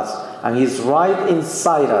front of us. And He's right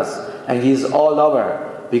inside us. And He's all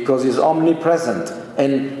over, because He's omnipresent.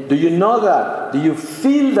 And do you know that? Do you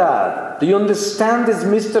feel that? Do you understand this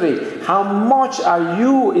mystery? How much are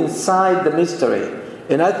you inside the mystery?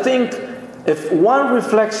 And I think if one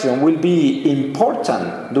reflection will be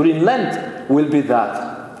important during Lent, will be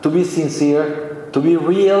that. To be sincere, to be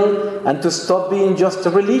real, and to stop being just a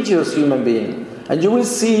religious human being. And you will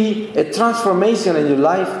see a transformation in your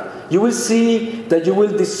life. You will see that you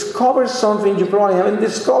will discover something you probably haven't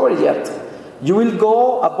discovered yet. You will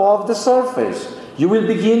go above the surface. You will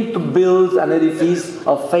begin to build an edifice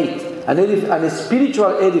of faith. a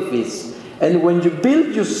spiritual edifice. And when you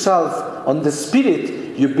build yourself on the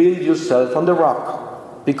Spirit, you build yourself on the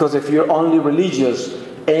rock. Because if you're only religious,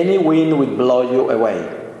 any wind will blow you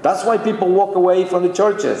away. That's why people walk away from the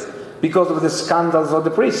churches. Because of the scandals of the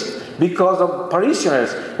priests. Because of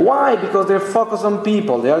parishioners. Why? Because they're focused on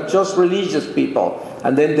people. They are just religious people.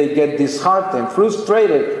 And then they get disheartened,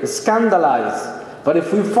 frustrated, scandalized. But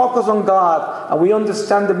if we focus on God and we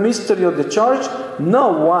understand the mystery of the church, no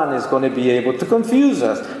one is going to be able to confuse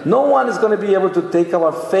us. No one is going to be able to take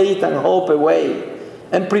our faith and hope away.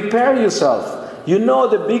 And prepare yourself. You know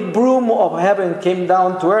the big broom of heaven came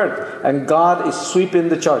down to earth and God is sweeping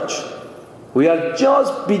the church. We are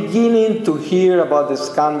just beginning to hear about the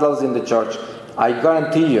scandals in the church. I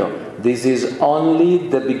guarantee you, this is only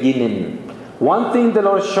the beginning. One thing the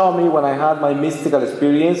Lord showed me when I had my mystical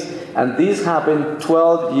experience, and this happened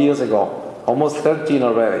 12 years ago, almost 13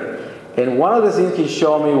 already. And one of the things He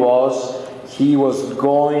showed me was He was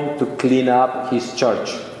going to clean up His church.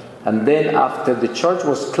 And then after the church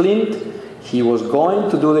was cleaned, He was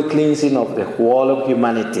going to do the cleansing of the whole of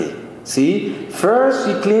humanity. See? First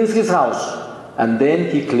He cleans His house, and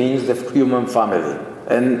then He cleans the human family.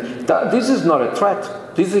 And this is not a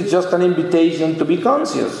threat. This is just an invitation to be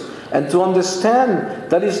conscious and to understand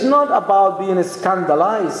that it's not about being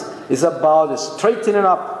scandalized. It's about straightening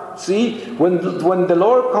up. See? When the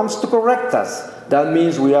Lord comes to correct us, that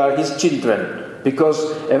means we are His children. Because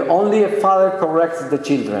only a father corrects the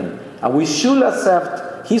children. And we should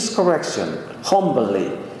accept His correction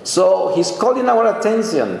humbly. So He's calling our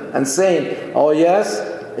attention and saying, oh yes,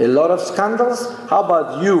 a lot of scandals. How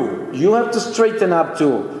about you? You have to straighten up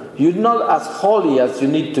too. You're not as holy as you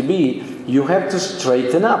need to be. You have to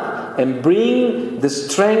straighten up and bring the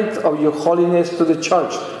strength of your holiness to the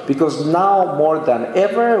church. Because now more than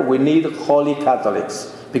ever we need holy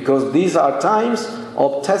Catholics. Because these are times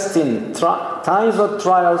of testing, times of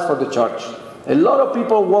trials for the church. A lot of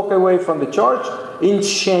people walk away from the church in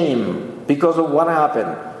shame because of what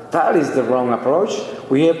happened. That is the wrong approach.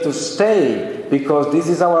 We have to stay because this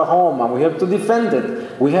is our home and we have to defend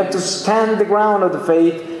it. We have to stand the ground of the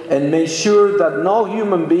faith and make sure that no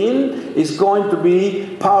human being is going to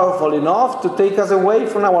be powerful enough to take us away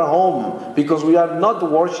from our home, because we are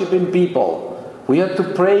not worshiping people. We have to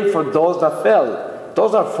pray for those that fell.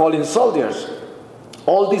 Those are fallen soldiers.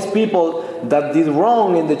 All these people that did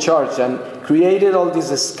wrong in the church and created all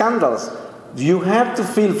these scandals, you have to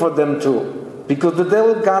feel for them too, because the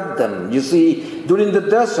devil got them. You see, during the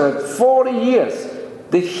desert, 40 years,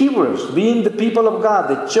 the Hebrews, being the people of God,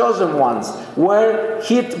 the chosen ones, were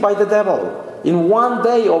hit by the devil. In one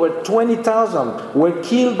day, over 20,000 were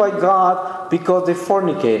killed by God because they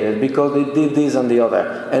fornicated, because they did this and the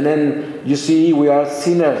other. And then, you see, we are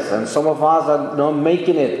sinners, and some of us are not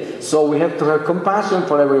making it. So we have to have compassion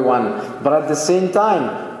for everyone. But at the same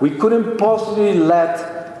time, we couldn't possibly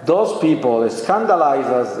let those people scandalize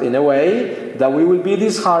us in a way that we will be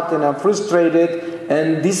disheartened and frustrated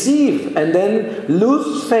and deceived, and then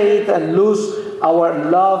lose faith and lose our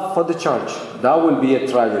love for the church. That will be a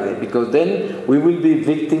tragedy, because then we will be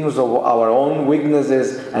victims of our own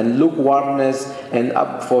weaknesses and lukewarmness and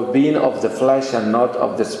for being of the flesh and not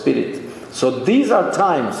of the Spirit. So these are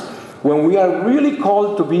times when we are really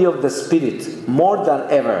called to be of the Spirit more than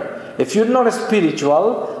ever. If you're not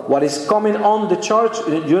spiritual, what is coming on the church,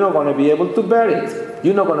 you're not going to be able to bear it.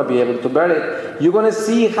 You're not going to be able to bear it. You're going to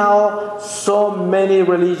see how so many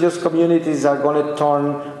religious communities are going to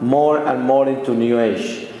turn more and more into New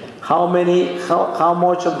Age. How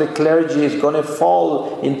much of the clergy is going to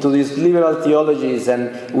fall into these liberal theologies,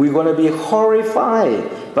 and we're going to be horrified.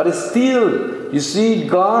 But still, you see,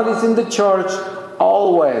 God is in the church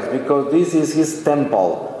always, because this is His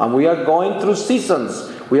temple. And we are going through seasons.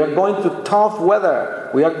 We are going through tough weather.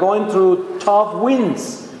 We are going through tough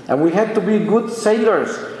winds. And we have to be good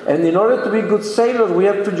sailors. And in order to be good sailors, we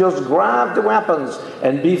have to just grab the weapons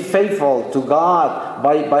and be faithful to God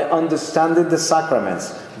by understanding the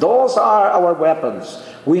sacraments. Those are our weapons.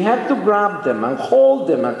 We have to grab them and hold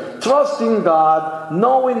them and trust in God,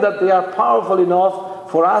 knowing that they are powerful enough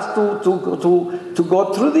for us to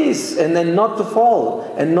go through this, and then not to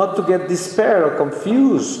fall, and not to get despair or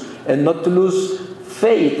confused, and not to lose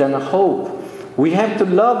faith and hope. We have to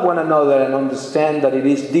love one another and understand that it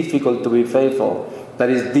is difficult to be faithful, that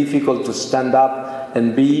it is difficult to stand up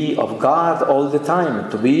and be of God all the time,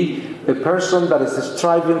 to be a person that is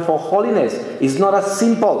striving for holiness. It's not as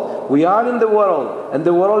simple. We are in the world, and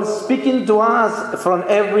the world is speaking to us from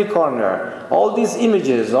every corner. All these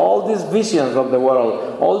images, all these visions of the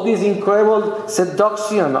world, all this incredible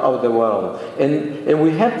seduction of the world. And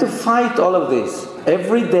we have to fight all of this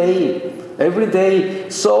every day. every day.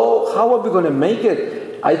 So how are we going to make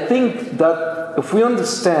it? I think that if we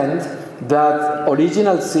understand that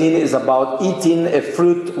original sin is about eating a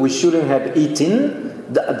fruit we shouldn't have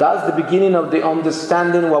eaten, that's the beginning of the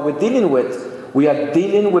understanding what we're dealing with. We are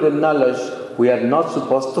dealing with a knowledge we are not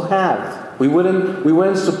supposed to have. We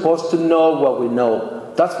weren't supposed to know what we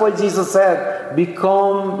know. That's why Jesus said,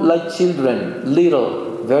 become like children,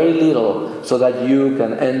 little, very little, so that you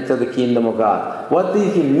can enter the kingdom of God. What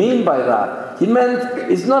did he mean by that? He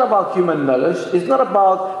meant it's not about human knowledge. It's not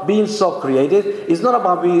about being so creative. It's not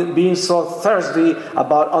about being so thirsty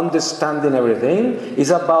about understanding everything.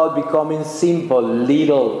 It's about becoming simple,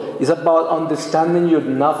 little. It's about understanding your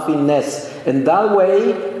nothingness. And that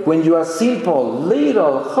way, when you are simple,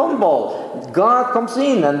 little, humble, God comes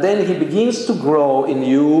in and then he begins to grow in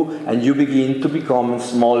you and you begin to become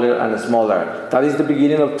smaller and smaller. That is the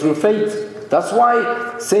beginning of true faith. That's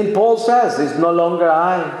why St. Paul says, it's no longer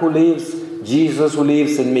I who lives, Jesus who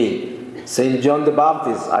lives in me. St. John the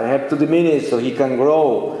Baptist, I have to diminish so he can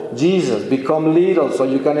grow. Jesus, become little so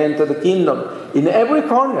you can enter the kingdom. In every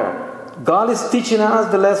corner, God is teaching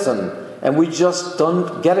us the lesson. And we just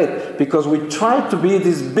don't get it because we try to be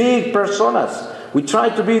these big personas. We try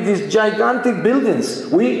to be these gigantic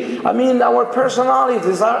buildings. Our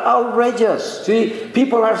personalities are outrageous. See,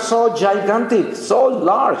 people are so gigantic, so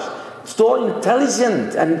large, so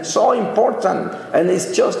intelligent, and so important. And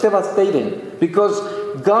it's just devastating because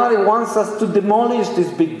God wants us to demolish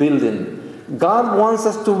this big building. God wants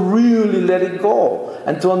us to really let it go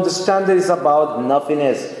and to understand that it's about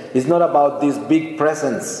nothingness. It's not about this big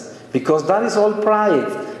presence. Because that is all pride.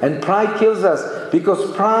 And pride kills us.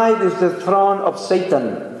 Because pride is the throne of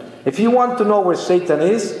Satan. If you want to know where Satan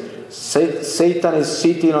is, Satan is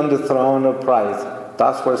sitting on the throne of pride.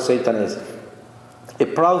 That's where Satan is. A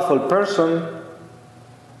proudful person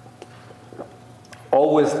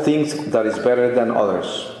always thinks that is better than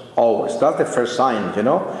others. Always. That's the first sign,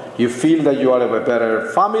 You feel that you are of a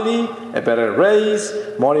better family, a better race,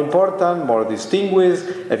 more important, more distinguished.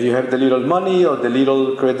 If you have the little money or the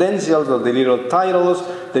little credentials or the little titles,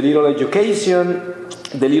 the little education,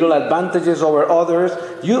 the little advantages over others,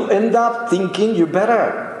 you end up thinking you're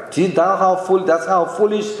better. See, that's how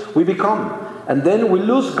foolish we become. And then we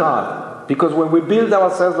lose God. Because when we build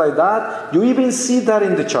ourselves like that, you even see that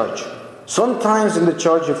in the church. Sometimes in the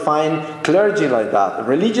church you find clergy like that,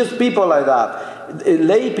 religious people like that,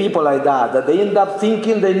 lay people like that they end up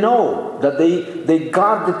thinking they know, that they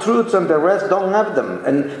guard the truths and the rest don't have them.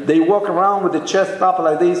 And they walk around with the chest up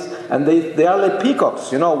like this, and they are like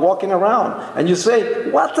peacocks, walking around. And you say,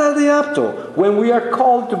 what are they up to? When we are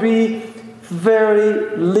called to be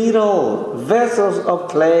very little vessels of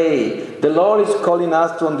clay. The Lord is calling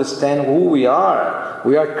us to understand who we are.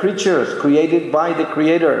 We are creatures created by the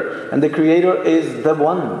Creator. And the Creator is the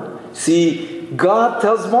one. See, God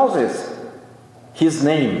tells Moses his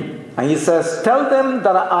name. And he says, tell them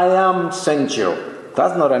that I am sent you.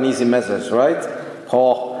 That's not an easy message, right?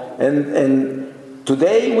 And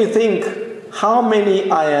today we think, how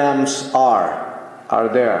many I ams are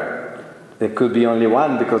there? There could be only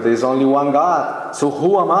one because there is only one God. So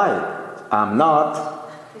who am I? I'm not,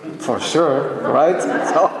 for sure, right?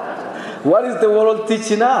 So what is the world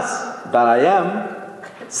teaching us? That I am.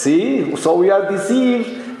 See? So we are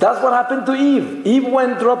deceived. That's what happened to Eve. Eve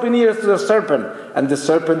went dropping ears to the serpent. And the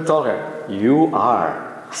serpent told her, you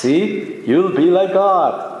are. See? You'll be like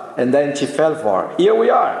God. And then she fell for it. Here we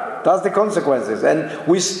are. That's the consequences. And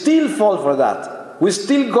we still fall for that. We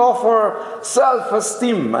still go for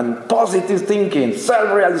self-esteem and positive thinking,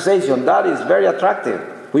 self-realization. That is very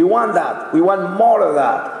attractive. We want that. We want more of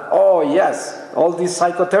that. Oh, yes. All these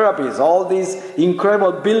psychotherapies, all this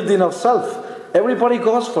incredible building of self. Everybody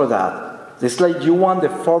goes for that. It's like you want the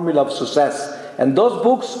formula of success. And those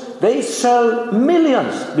books, they sell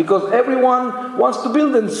millions because everyone wants to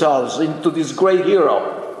build themselves into this great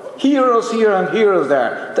hero. Heroes here and heroes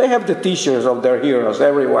there. They have the t-shirts of their heroes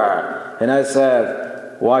everywhere. And I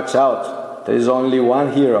said, watch out. There is only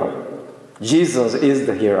one hero. Jesus is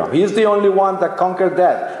the hero. He is the only one that conquered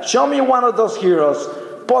death. Show me one of those heroes,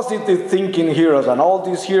 positive thinking heroes, and all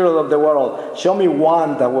these heroes of the world. Show me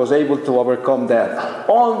one that was able to overcome death.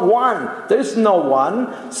 On one. There is no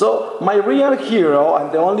one. So my real hero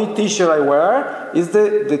and the only t-shirt I wear is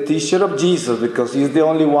the t-shirt of Jesus, because he's the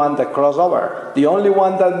only one that crossed over. The only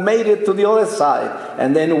one that made it to the other side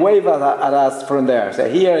and then wave at us from there.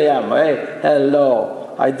 Say, here I am. Hey,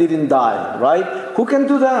 hello. I didn't die, right? Who can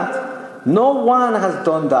do that? No one has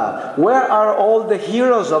done that. Where are all the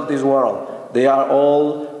heroes of this world? They are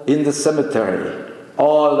all in the cemetery.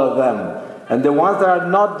 All of them. And the ones that are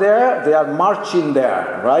not there, they are marching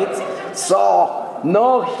there, right? So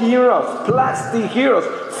no heroes, plastic heroes,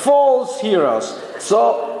 false heroes.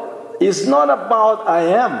 So it's not about I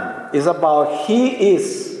am, it's about He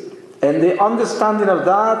is. And the understanding of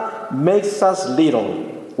that makes us little.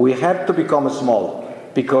 We have to become small,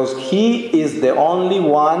 because He is the only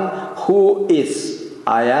one who is.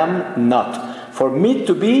 I am not. For me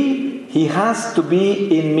to be, He has to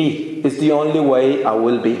be in me. It's the only way I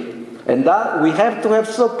will be. And that we have to have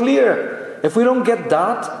so clear. If we don't get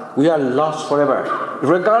that, we are lost forever,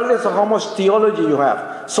 regardless of how much theology you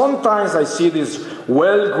have. Sometimes I see these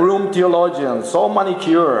well-groomed theologians, so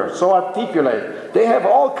manicured, so articulate. They have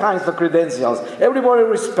all kinds of credentials. Everybody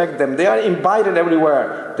respects them. They are invited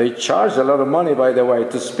everywhere. They charge a lot of money, by the way,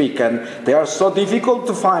 to speak. And they are so difficult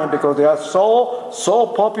to find because they are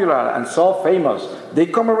so popular and so famous. They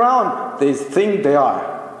come around, they think they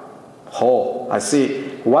are. Oh, I see.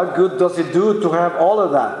 What good does it do to have all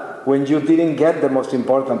of that when you didn't get the most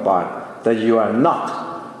important part, that you are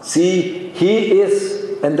not? See, He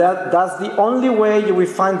is, and that's the only way you will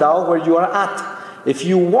find out where you are at. If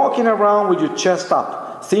you're walking around with your chest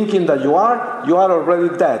up, thinking that you are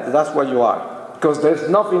already dead. That's what you are. Because there's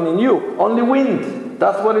nothing in you, only wind.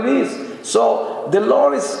 That's what it is. So the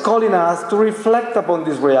Lord is calling us to reflect upon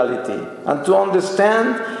this reality and to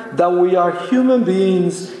understand that we are human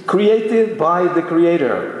beings created by the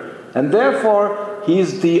Creator. And therefore, He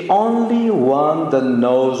is the only one that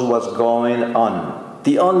knows what's going on.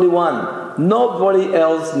 The only one. Nobody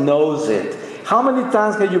else knows it. How many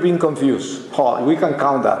times have you been confused? Oh, we can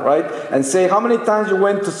count that, right? And say, how many times you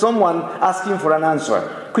went to someone asking for an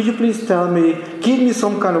answer? Could you please tell me, give me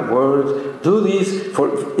some kind of word, do this?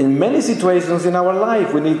 In many situations in our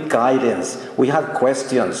life, we need guidance. We had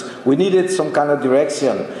questions. We needed some kind of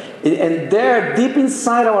direction. And there, deep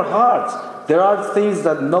inside our hearts, there are things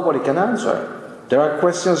that nobody can answer. There are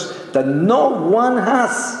questions that no one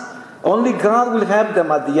has. Only God will have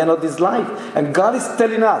them at the end of this life. And God is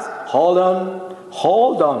telling us, hold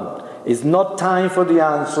on. It's not time for the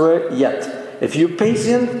answer yet. If you're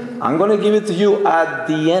patient, I'm going to give it to you at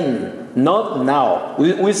the end, not now.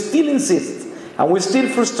 We still insist, and we're still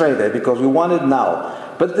frustrated because we want it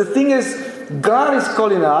now. But the thing is, God is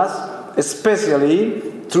calling us, especially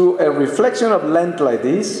through a reflection of Lent like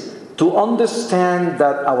this, to understand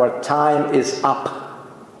that our time is up.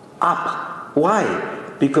 Up. Why?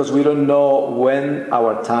 Because we don't know when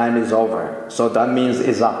our time is over. So that means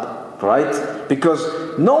it's up, right?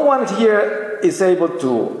 Because no one here is able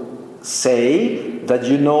to say that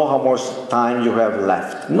you know how much time you have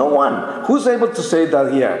left. No one. Who's able to say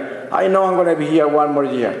that here? I know I'm going to be here 1 more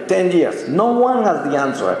year, 10 years. No one has the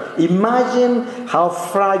answer. Imagine how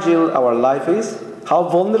fragile our life is, how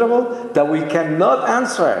vulnerable, that we cannot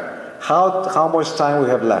answer how much time we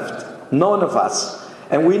have left. None of us.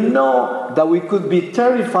 And we know that we could be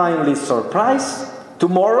terrifyingly surprised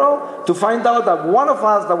tomorrow to find out that one of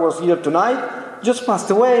us that was here tonight just passed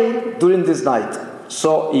away during this night.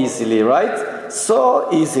 So easily, right?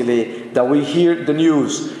 So easily that we hear the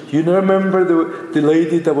news. You remember the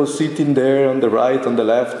lady that was sitting there on the right, on the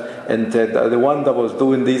left, and the one that was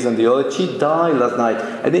doing this and the other, she died last night.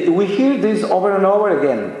 And we hear this over and over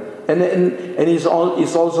again. And it's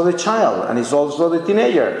also the child, and it's also the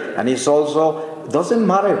teenager, and it's also, doesn't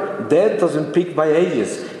matter. Death doesn't pick by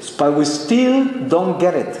ages, but we still don't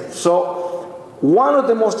get it. So one of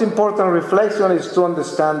the most important reflections is to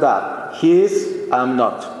understand that He is, I'm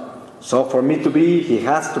not. So for me to be, He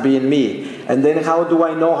has to be in me. And then how do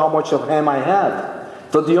I know how much of Him I have?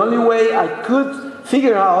 So the only way I could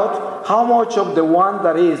figure out how much of the one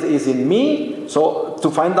that is in me, so to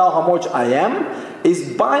find out how much I am,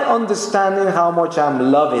 is by understanding how much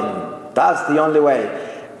I'm loving. That's the only way.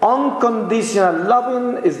 Unconditional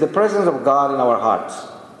loving is the presence of God in our hearts.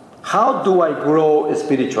 How do I grow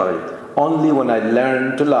spiritually? Only when I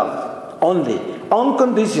learn to love. Only.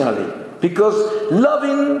 Unconditionally. Because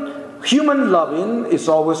loving, human loving, is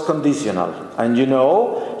always conditional. And you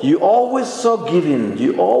know, you're always so giving,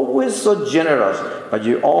 you're always so generous, but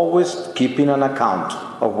you're always keeping an account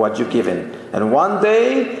of what you're giving. And one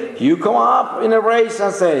day, you come up in a race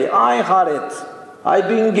and say, I had it. I've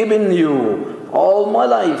been giving you all my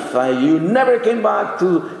life. You never came back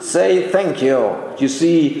to say thank you. You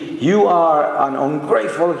see, you are an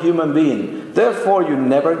ungrateful human being. Therefore, you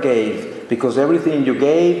never gave, because everything you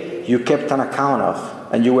gave, you kept an account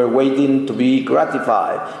of. And you were waiting to be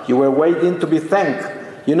gratified. You were waiting to be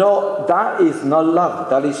thanked. You know, that is not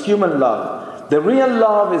love. That is human love. The real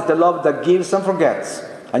love is the love that gives and forgets.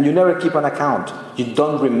 And you never keep an account. You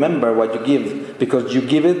don't remember what you give, because you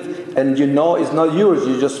give it and you know it's not yours.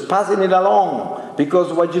 You're just passing it along.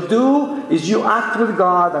 Because what you do is you act with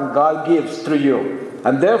God and God gives through you.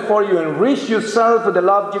 And therefore you enrich yourself with the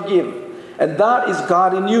love you give. And that is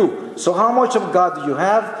God in you. So how much of God do you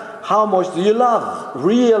have? How much do you love?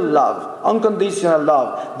 Real love, unconditional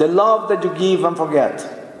love, the love that you give and forget.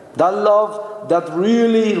 That love that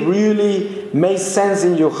really, really makes sense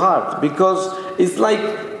in your heart. Because it's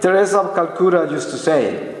like Teresa of Calcutta used to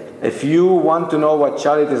say, if you want to know what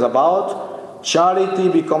charity is about, charity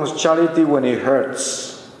becomes charity when it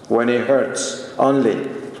hurts. When it hurts only.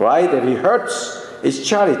 Right? If it hurts, it's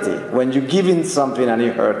charity. When you give in something and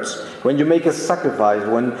it hurts. When you make a sacrifice.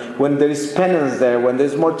 When there is penance there. When there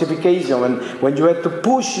is mortification. When you have to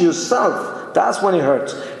push yourself. That's when it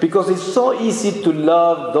hurts. Because it's so easy to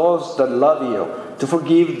love those that love you. To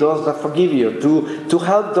forgive those that forgive you. To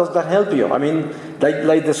help those that help you. I mean,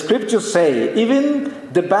 like the scriptures say, even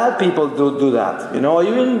the bad people do that. You know,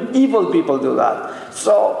 even evil people do that.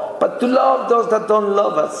 So, but to love those that don't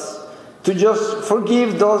love us. To just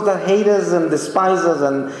forgive those that hate us and despise us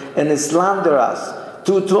and slander us.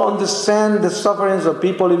 To understand the sufferings of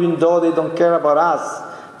people even though they don't care about us.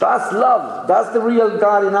 That's love. That's the real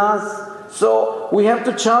God in us. So we have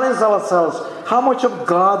to challenge ourselves. How much of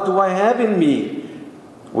God do I have in me?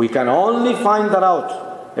 We can only find that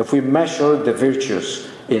out if we measure the virtues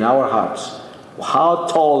in our hearts. How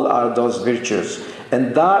tall are those virtues?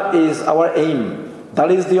 And that is our aim.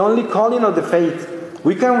 That is the only calling of the faith.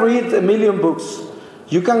 We can read a million books.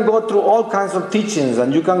 You can go through all kinds of teachings,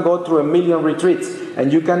 and you can go through a million retreats,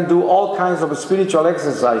 and you can do all kinds of spiritual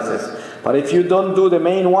exercises. But if you don't do the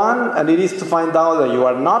main one, and it is to find out that you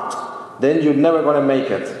are not, then you're never going to make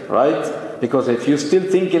it, right? Because if you're still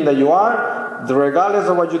thinking that you are, regardless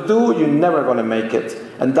of what you do, you're never going to make it.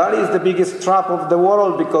 And that is the biggest trap of the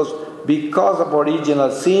world, because of original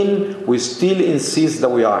sin, we still insist that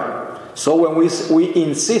we are. So when we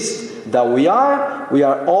insist that we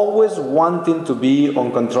are always wanting to be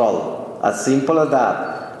on control. As simple as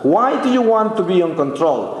that. Why do you want to be on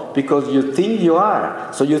control? Because you think you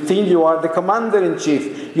are. So you think you are the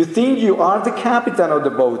commander-in-chief. You think you are the captain of the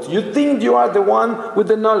boat. You think you are the one with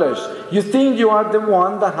the knowledge. You think you are the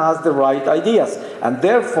one that has the right ideas. And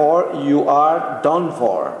therefore, you are done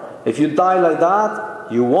for. If you die like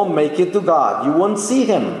that, you won't make it to God. You won't see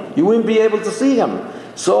Him. You won't be able to see Him.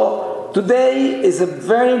 So today is a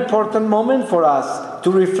very important moment for us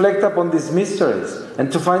to reflect upon these mysteries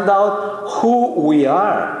and to find out who we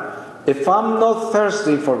are. If I'm not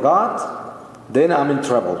thirsty for God, then I'm in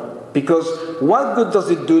trouble. Because what good does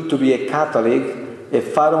it do to be a Catholic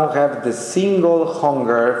if I don't have the single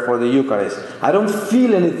hunger for the Eucharist? I don't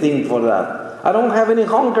feel anything for that. I don't have any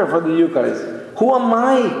hunger for the Eucharist. Who am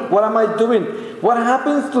I? What am I doing? What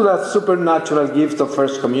happens to that supernatural gift of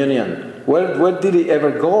First Communion? Where did it ever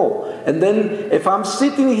go? And then if I'm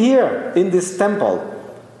sitting here in this temple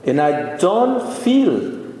and I don't feel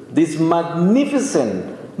this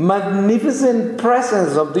magnificent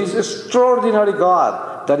presence of this extraordinary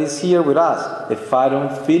God that is here with us, if I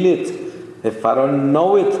don't feel it, if I don't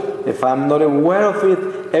know it, if I'm not aware of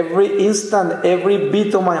it, every instant, every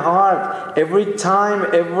beat of my heart, every time,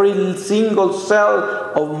 every single cell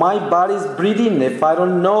of my body's breathing, if I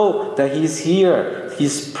don't know that He's here,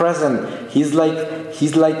 He's present, He's like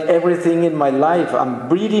everything in my life, I'm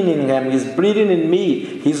breathing in Him, He's breathing in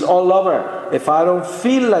me, He's all over. If I don't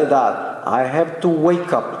feel like that, I have to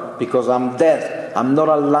wake up because I'm dead, I'm not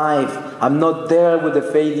alive, I'm not there with the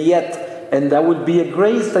faith yet. And that will be a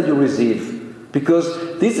grace that you receive. Because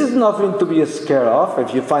this is nothing to be scared of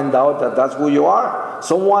if you find out that that's who you are.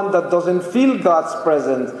 Someone that doesn't feel God's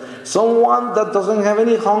presence. Someone that doesn't have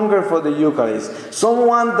any hunger for the Eucharist.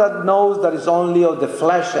 Someone that knows that it's only of the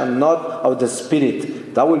flesh and not of the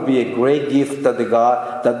Spirit. That will be a great gift that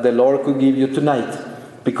the Lord could give you tonight.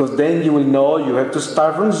 Because then you will know you have to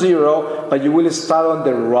start from zero, but you will start on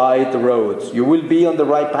the right road. You will be on the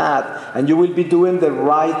right path, and you will be doing the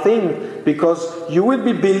right thing, because you will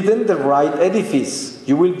be building the right edifice.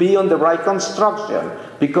 You will be on the right construction,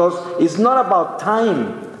 because it's not about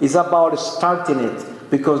time, it's about starting it,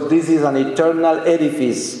 because this is an eternal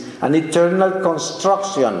edifice, an eternal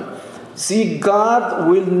construction. See, God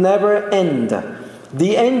will never end.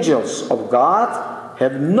 The angels of God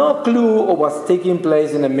have no clue of what's taking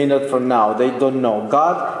place in a minute from now. They don't know.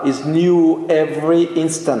 God is new every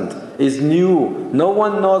instant. Is new. No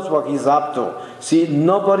one knows what He's up to. See,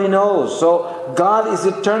 nobody knows. So God is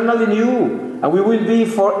eternally new, and we will be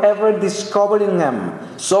forever discovering Him.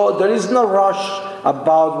 So there is no rush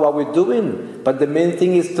about what we're doing, but the main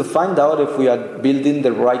thing is to find out if we are building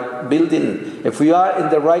the right building, if we are in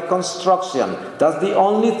the right construction. That's the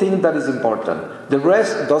only thing that is important. The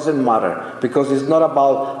rest doesn't matter, because it's not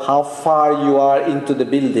about how far you are into the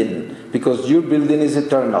building, because your building is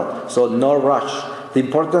eternal. So no rush. The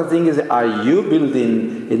important thing is, are you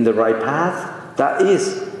building in the right path? That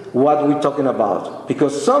is what we're talking about.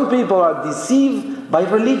 Because some people are deceived by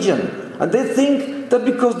religion. And they think that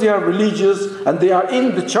because they are religious and they are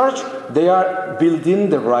in the church, they are building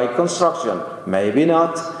the right construction. Maybe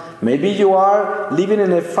not. Maybe you are living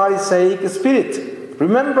in a Pharisaic spirit.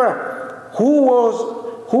 Remember, who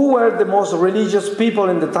were the most religious people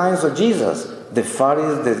in the times of Jesus? The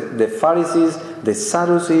Pharisees, the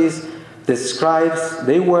Sadducees, the scribes.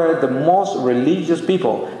 They were the most religious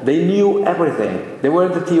people. They knew everything. They were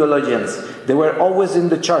the theologians. They were always in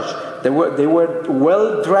the church. They were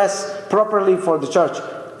well dressed properly for the church,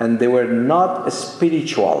 and they were not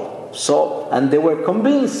spiritual. And they were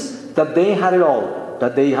convinced that they had it all,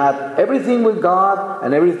 that they had everything with God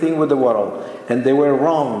and everything with the world. And they were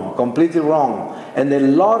wrong, completely wrong. And a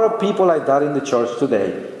lot of people like that in the church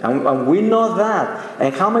today. And we know that.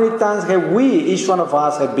 And how many times have we, each one of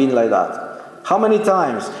us, have been like that? How many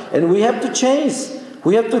times? And we have to change.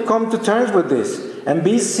 We have to come to terms with this and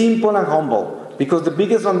be simple and humble. Because the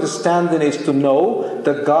biggest understanding is to know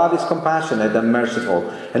that God is compassionate and merciful.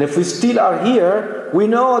 And if we still are here, we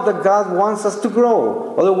know that God wants us to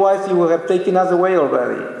grow. Otherwise, He would have taken us away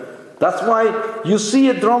already. That's why you see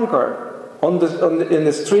a drunkard in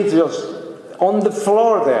the streets, just on the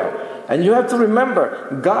floor there. And you have to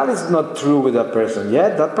remember, God is not through with that person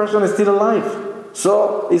yet. That person is still alive.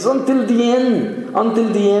 So it's until the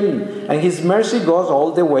end. And His mercy goes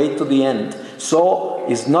all the way to the end. So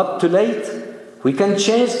it's not too late. We can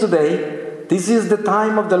change today. This is the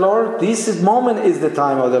time of the Lord. This moment is the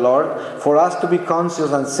time of the Lord for us to be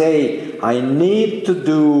conscious and say, I need to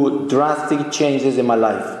do drastic changes in my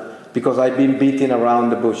life because I've been beating around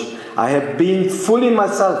the bush. I have been fooling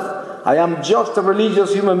myself. I am just a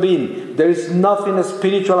religious human being. There is nothing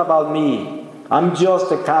spiritual about me. I'm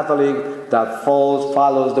just a Catholic that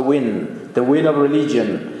follows the wind of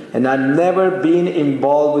religion. And I've never been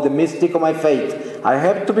involved with the mystic of my faith. I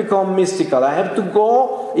have to become mystical. I have to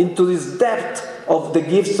go into this depth of the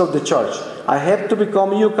gifts of the church. I have to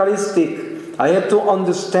become Eucharistic. I have to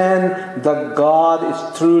understand that God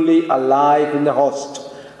is truly alive in the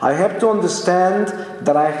host. I have to understand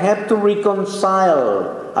that I have to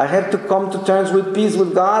reconcile. I have to come to terms with peace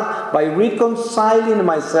with God by reconciling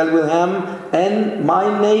myself with Him and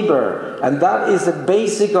my neighbor. And that is a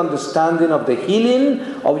basic understanding of the healing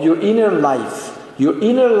of your inner life. Your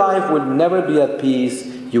inner life will never be at peace.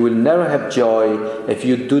 You will never have joy if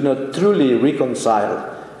you do not truly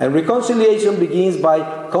reconcile. And reconciliation begins by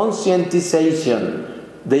conscientization.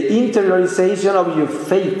 The interiorization of your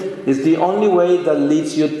faith is the only way that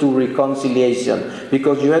leads you to reconciliation.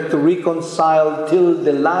 Because you have to reconcile till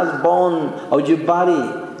the last bone of your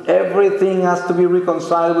body. Everything has to be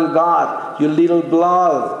reconciled with God. Your little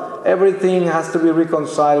blood. Everything has to be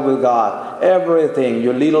reconciled with God. Everything.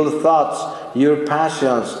 Your little thoughts. Your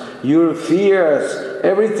passions. Your fears.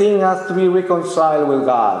 Everything has to be reconciled with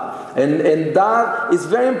God. And that is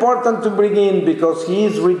very important to bring in because He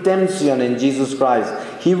is redemption in Jesus Christ.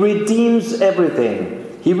 He redeems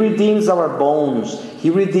everything. He redeems our bones. He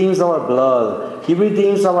redeems our blood. He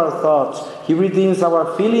redeems our thoughts. He redeems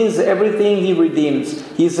our feelings. Everything He redeems.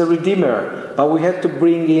 He is a redeemer. But we have to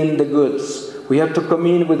bring in the goods. We have to come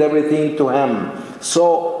in with everything to Him.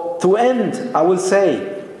 So to end, I will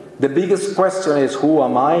say, the biggest question is, who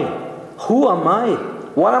am I? Who am I?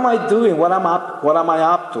 What am I doing? What am I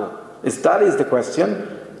up to? That is the question.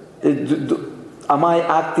 Am I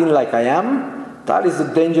acting like I am? That is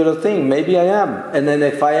a dangerous thing. Maybe I am. And then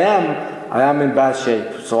if I am in bad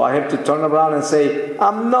shape. So I have to turn around and say,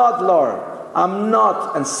 I'm not, Lord. I'm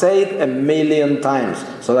not. And say it 1,000,000 times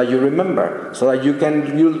so that you remember. So that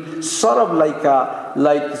you sort of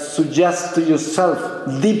like suggest to yourself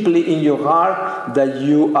deeply in your heart that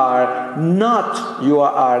you are not. You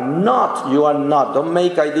are not. You are not. Don't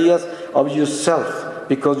make ideas of yourself.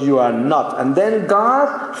 Because you are not. And then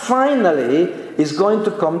God finally is going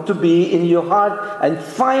to come to be in your heart. And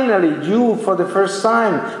finally, you, for the first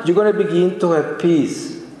time, you're going to begin to have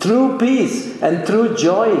peace. True peace and true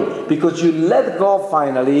joy. Because you let go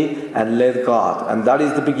finally and let God. And that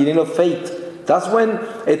is the beginning of faith. That's when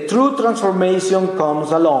a true transformation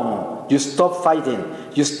comes along. You stop fighting.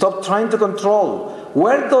 You stop trying to control.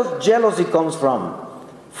 Where does jealousy comes from?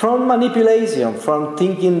 From manipulation. From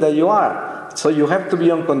thinking that you are. So you have to be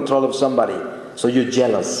in control of somebody. So you're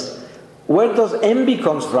jealous. Where does envy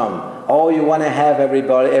comes from? Oh, you want to have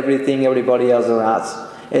everything everybody else has.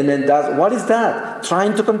 And then what is that?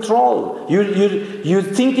 Trying to control. You're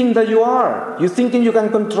thinking that you are. You're thinking you can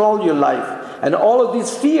control your life. And all of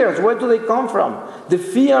these fears, where do they come from? The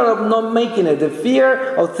fear of not making it. The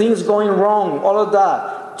fear of things going wrong. All of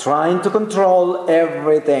that. trying to control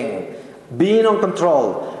everything, being on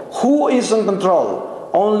control. Who is on control?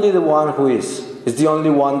 Only the one who is. It's the only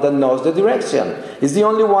one that knows the direction. It's the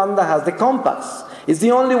only one that has the compass. It's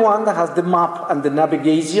the only one that has the map and the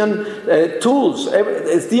navigation tools.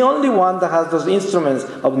 It's the only one that has those instruments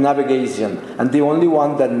of navigation, and the only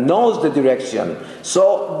one that knows the direction.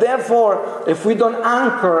 So therefore, if we don't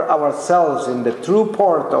anchor ourselves in the true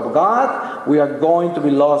port of God, we are going to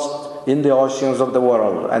be lost in the oceans of the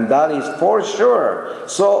world, and that is for sure.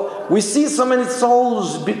 So we see so many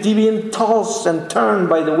souls being tossed and turned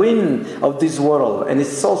by the wind of this world, and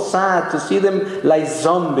it's so sad to see them like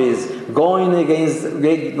zombies going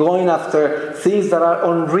after things that are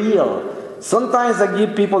unreal. Sometimes I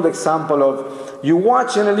give people the example of you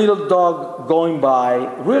watching a little dog going by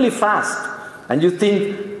really fast, and you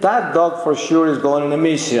think that dog for sure is going on a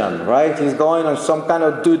mission, right? He's going on some kind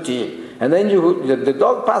of duty. And then the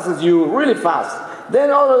dog passes you really fast.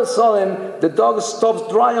 Then all of a sudden, the dog stops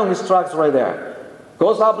dry on his tracks right there.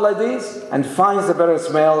 Goes up like this and finds a better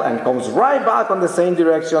smell and comes right back on the same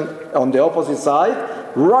direction on the opposite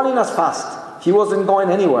side, running as fast. He wasn't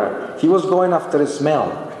going anywhere. He was going after a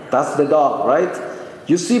smell. That's the dog, right?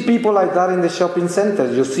 You see people like that in the shopping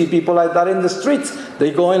centers. You see people like that in the streets.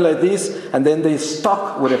 They go in like this, and then they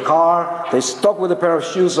stuck with a car. They stuck with a pair of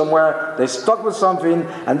shoes somewhere. They stuck with something,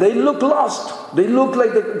 and they look lost. They look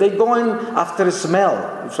like they're going after a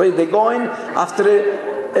smell. So they're going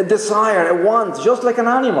after a desire, a want, just like an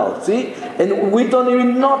animal. See? And we don't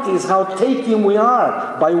even notice how taken we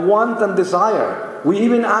are by want and desire. We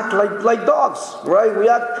even act like dogs, right? We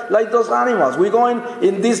act like those animals. We're going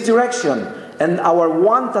in this direction. And our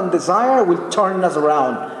want and desire will turn us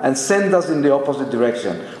around and send us in the opposite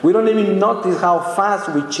direction. We don't even notice how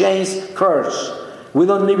fast we change course. We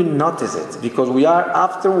don't even notice it because we are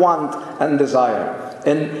after want and desire.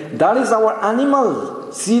 And that is our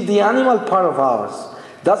animal. See, the animal part of ours.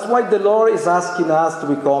 That's why the Lord is asking us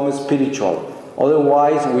to become spiritual.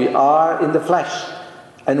 Otherwise, we are in the flesh.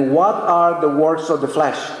 And what are the works of the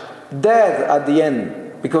flesh? Death at the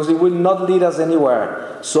end, because it will not lead us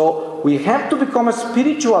anywhere. So we have to become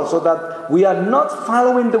spiritual so that we are not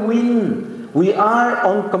following the wind. We are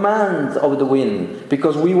on command of the wind,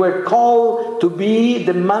 because we were called to be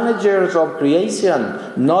the managers of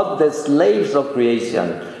creation, not the slaves of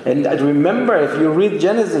creation. And remember, if you read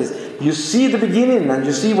Genesis, you see the beginning and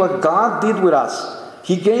you see what God did with us.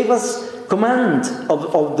 He gave us command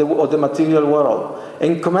of the material world.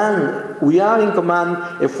 In command, we are in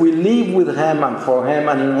command if we live with Him and for Him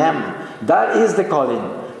and in Him. That is the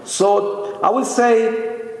calling. So I will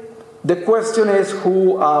say, the question is,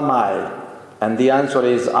 who am I? And the answer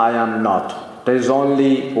is, I am not. There is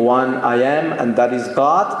only one I am, and that is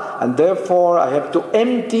God. And therefore, I have to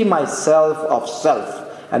empty myself of self.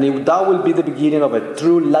 And that will be the beginning of a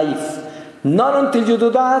true life. Not until you do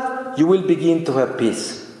that, you will begin to have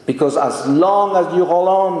peace. Because as long as you hold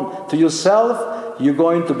on to yourself, you're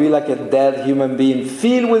going to be like a dead human being,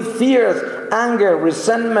 filled with fears, anger,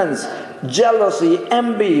 resentments, jealousy,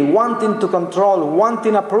 envy, wanting to control,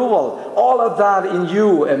 wanting approval. All of that in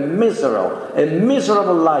you, a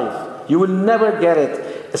miserable life. You will never get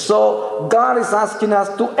it. So God is asking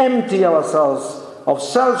us to empty ourselves of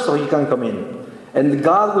self so He can come in. And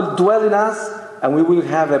God will dwell in us, and we will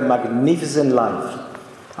have a magnificent life.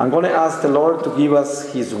 I'm going to ask the Lord to give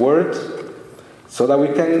us His Word so that we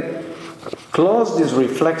can close this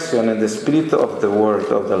reflection in the spirit of the Word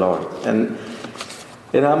of the Lord. And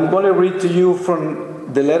I'm going to read to you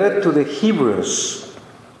from the letter to the Hebrews.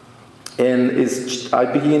 And I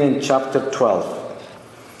begin in chapter 12.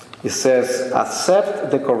 It says,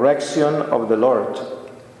 accept the correction of the Lord.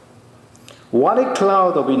 What a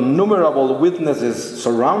cloud of innumerable witnesses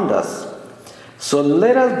surround us. So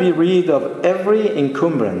let us be rid of every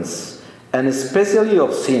encumbrance, and especially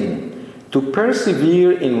of sin, to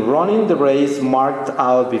persevere in running the race marked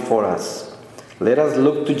out before us. Let us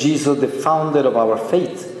look to Jesus, the founder of our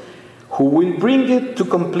faith, who will bring it to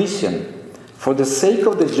completion. For the sake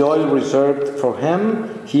of the joy reserved for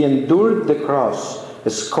Him, He endured the cross,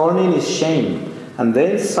 scorning its shame, and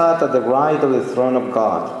then sat at the right of the throne of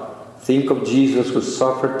God. Think of Jesus, who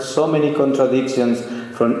suffered so many contradictions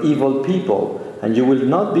from evil people, and you will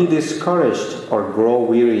not be discouraged or grow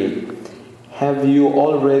weary. Have you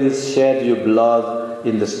already shed your blood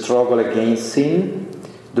in the struggle against sin?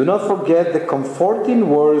 Do not forget the comforting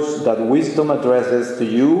words that wisdom addresses to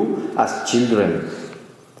you as children.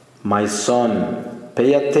 My son,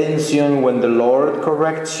 pay attention when the Lord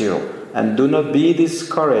corrects you, and do not be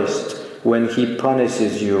discouraged when He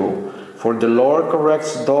punishes you. For the Lord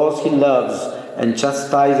corrects those He loves and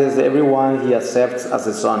chastises everyone He accepts as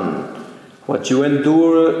a son. What you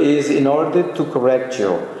endure is in order to correct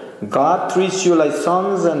you. God treats you like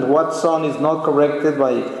sons, and what son is not corrected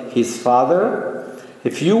by his father?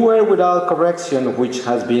 If you were without correction, which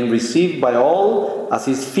has been received by all, as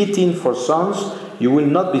is fitting for sons, you will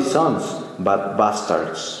not be sons, but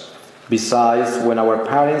bastards. Besides, when our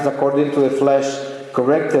parents, according to the flesh,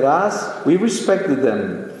 corrected us, we respected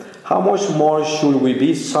them. How much more should we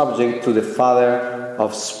be subject to the Father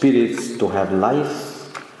of spirits to have life?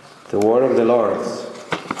 The word of the Lord.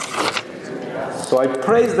 So I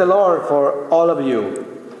praise the Lord for all of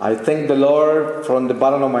you. I thank the Lord from the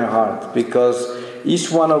bottom of my heart, because each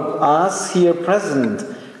one of us here present,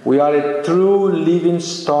 we are a true living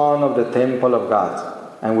stone of the temple of God.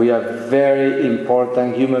 And we are very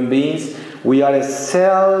important human beings. We are a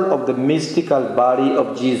cell of the mystical body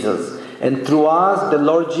of Jesus. And through us, the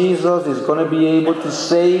Lord Jesus is going to be able to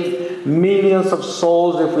save millions of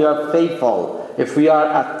souls if we are faithful, if we are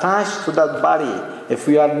attached to that body, if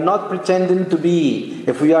we are not pretending to be,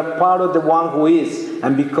 if we are part of the one who is,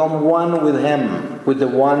 and become one with Him, with the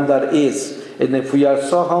one that is. And if we are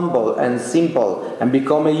so humble and simple and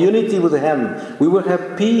become a unity with Him, we will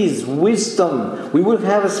have peace, wisdom. We will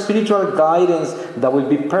have a spiritual guidance that will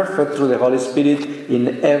be perfect through the Holy Spirit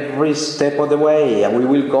in every step of the way. And we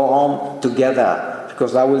will go home together.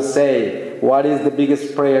 Because I will say, what is the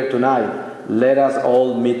biggest prayer tonight? Let us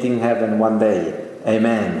all meet in heaven one day.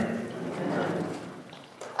 Amen.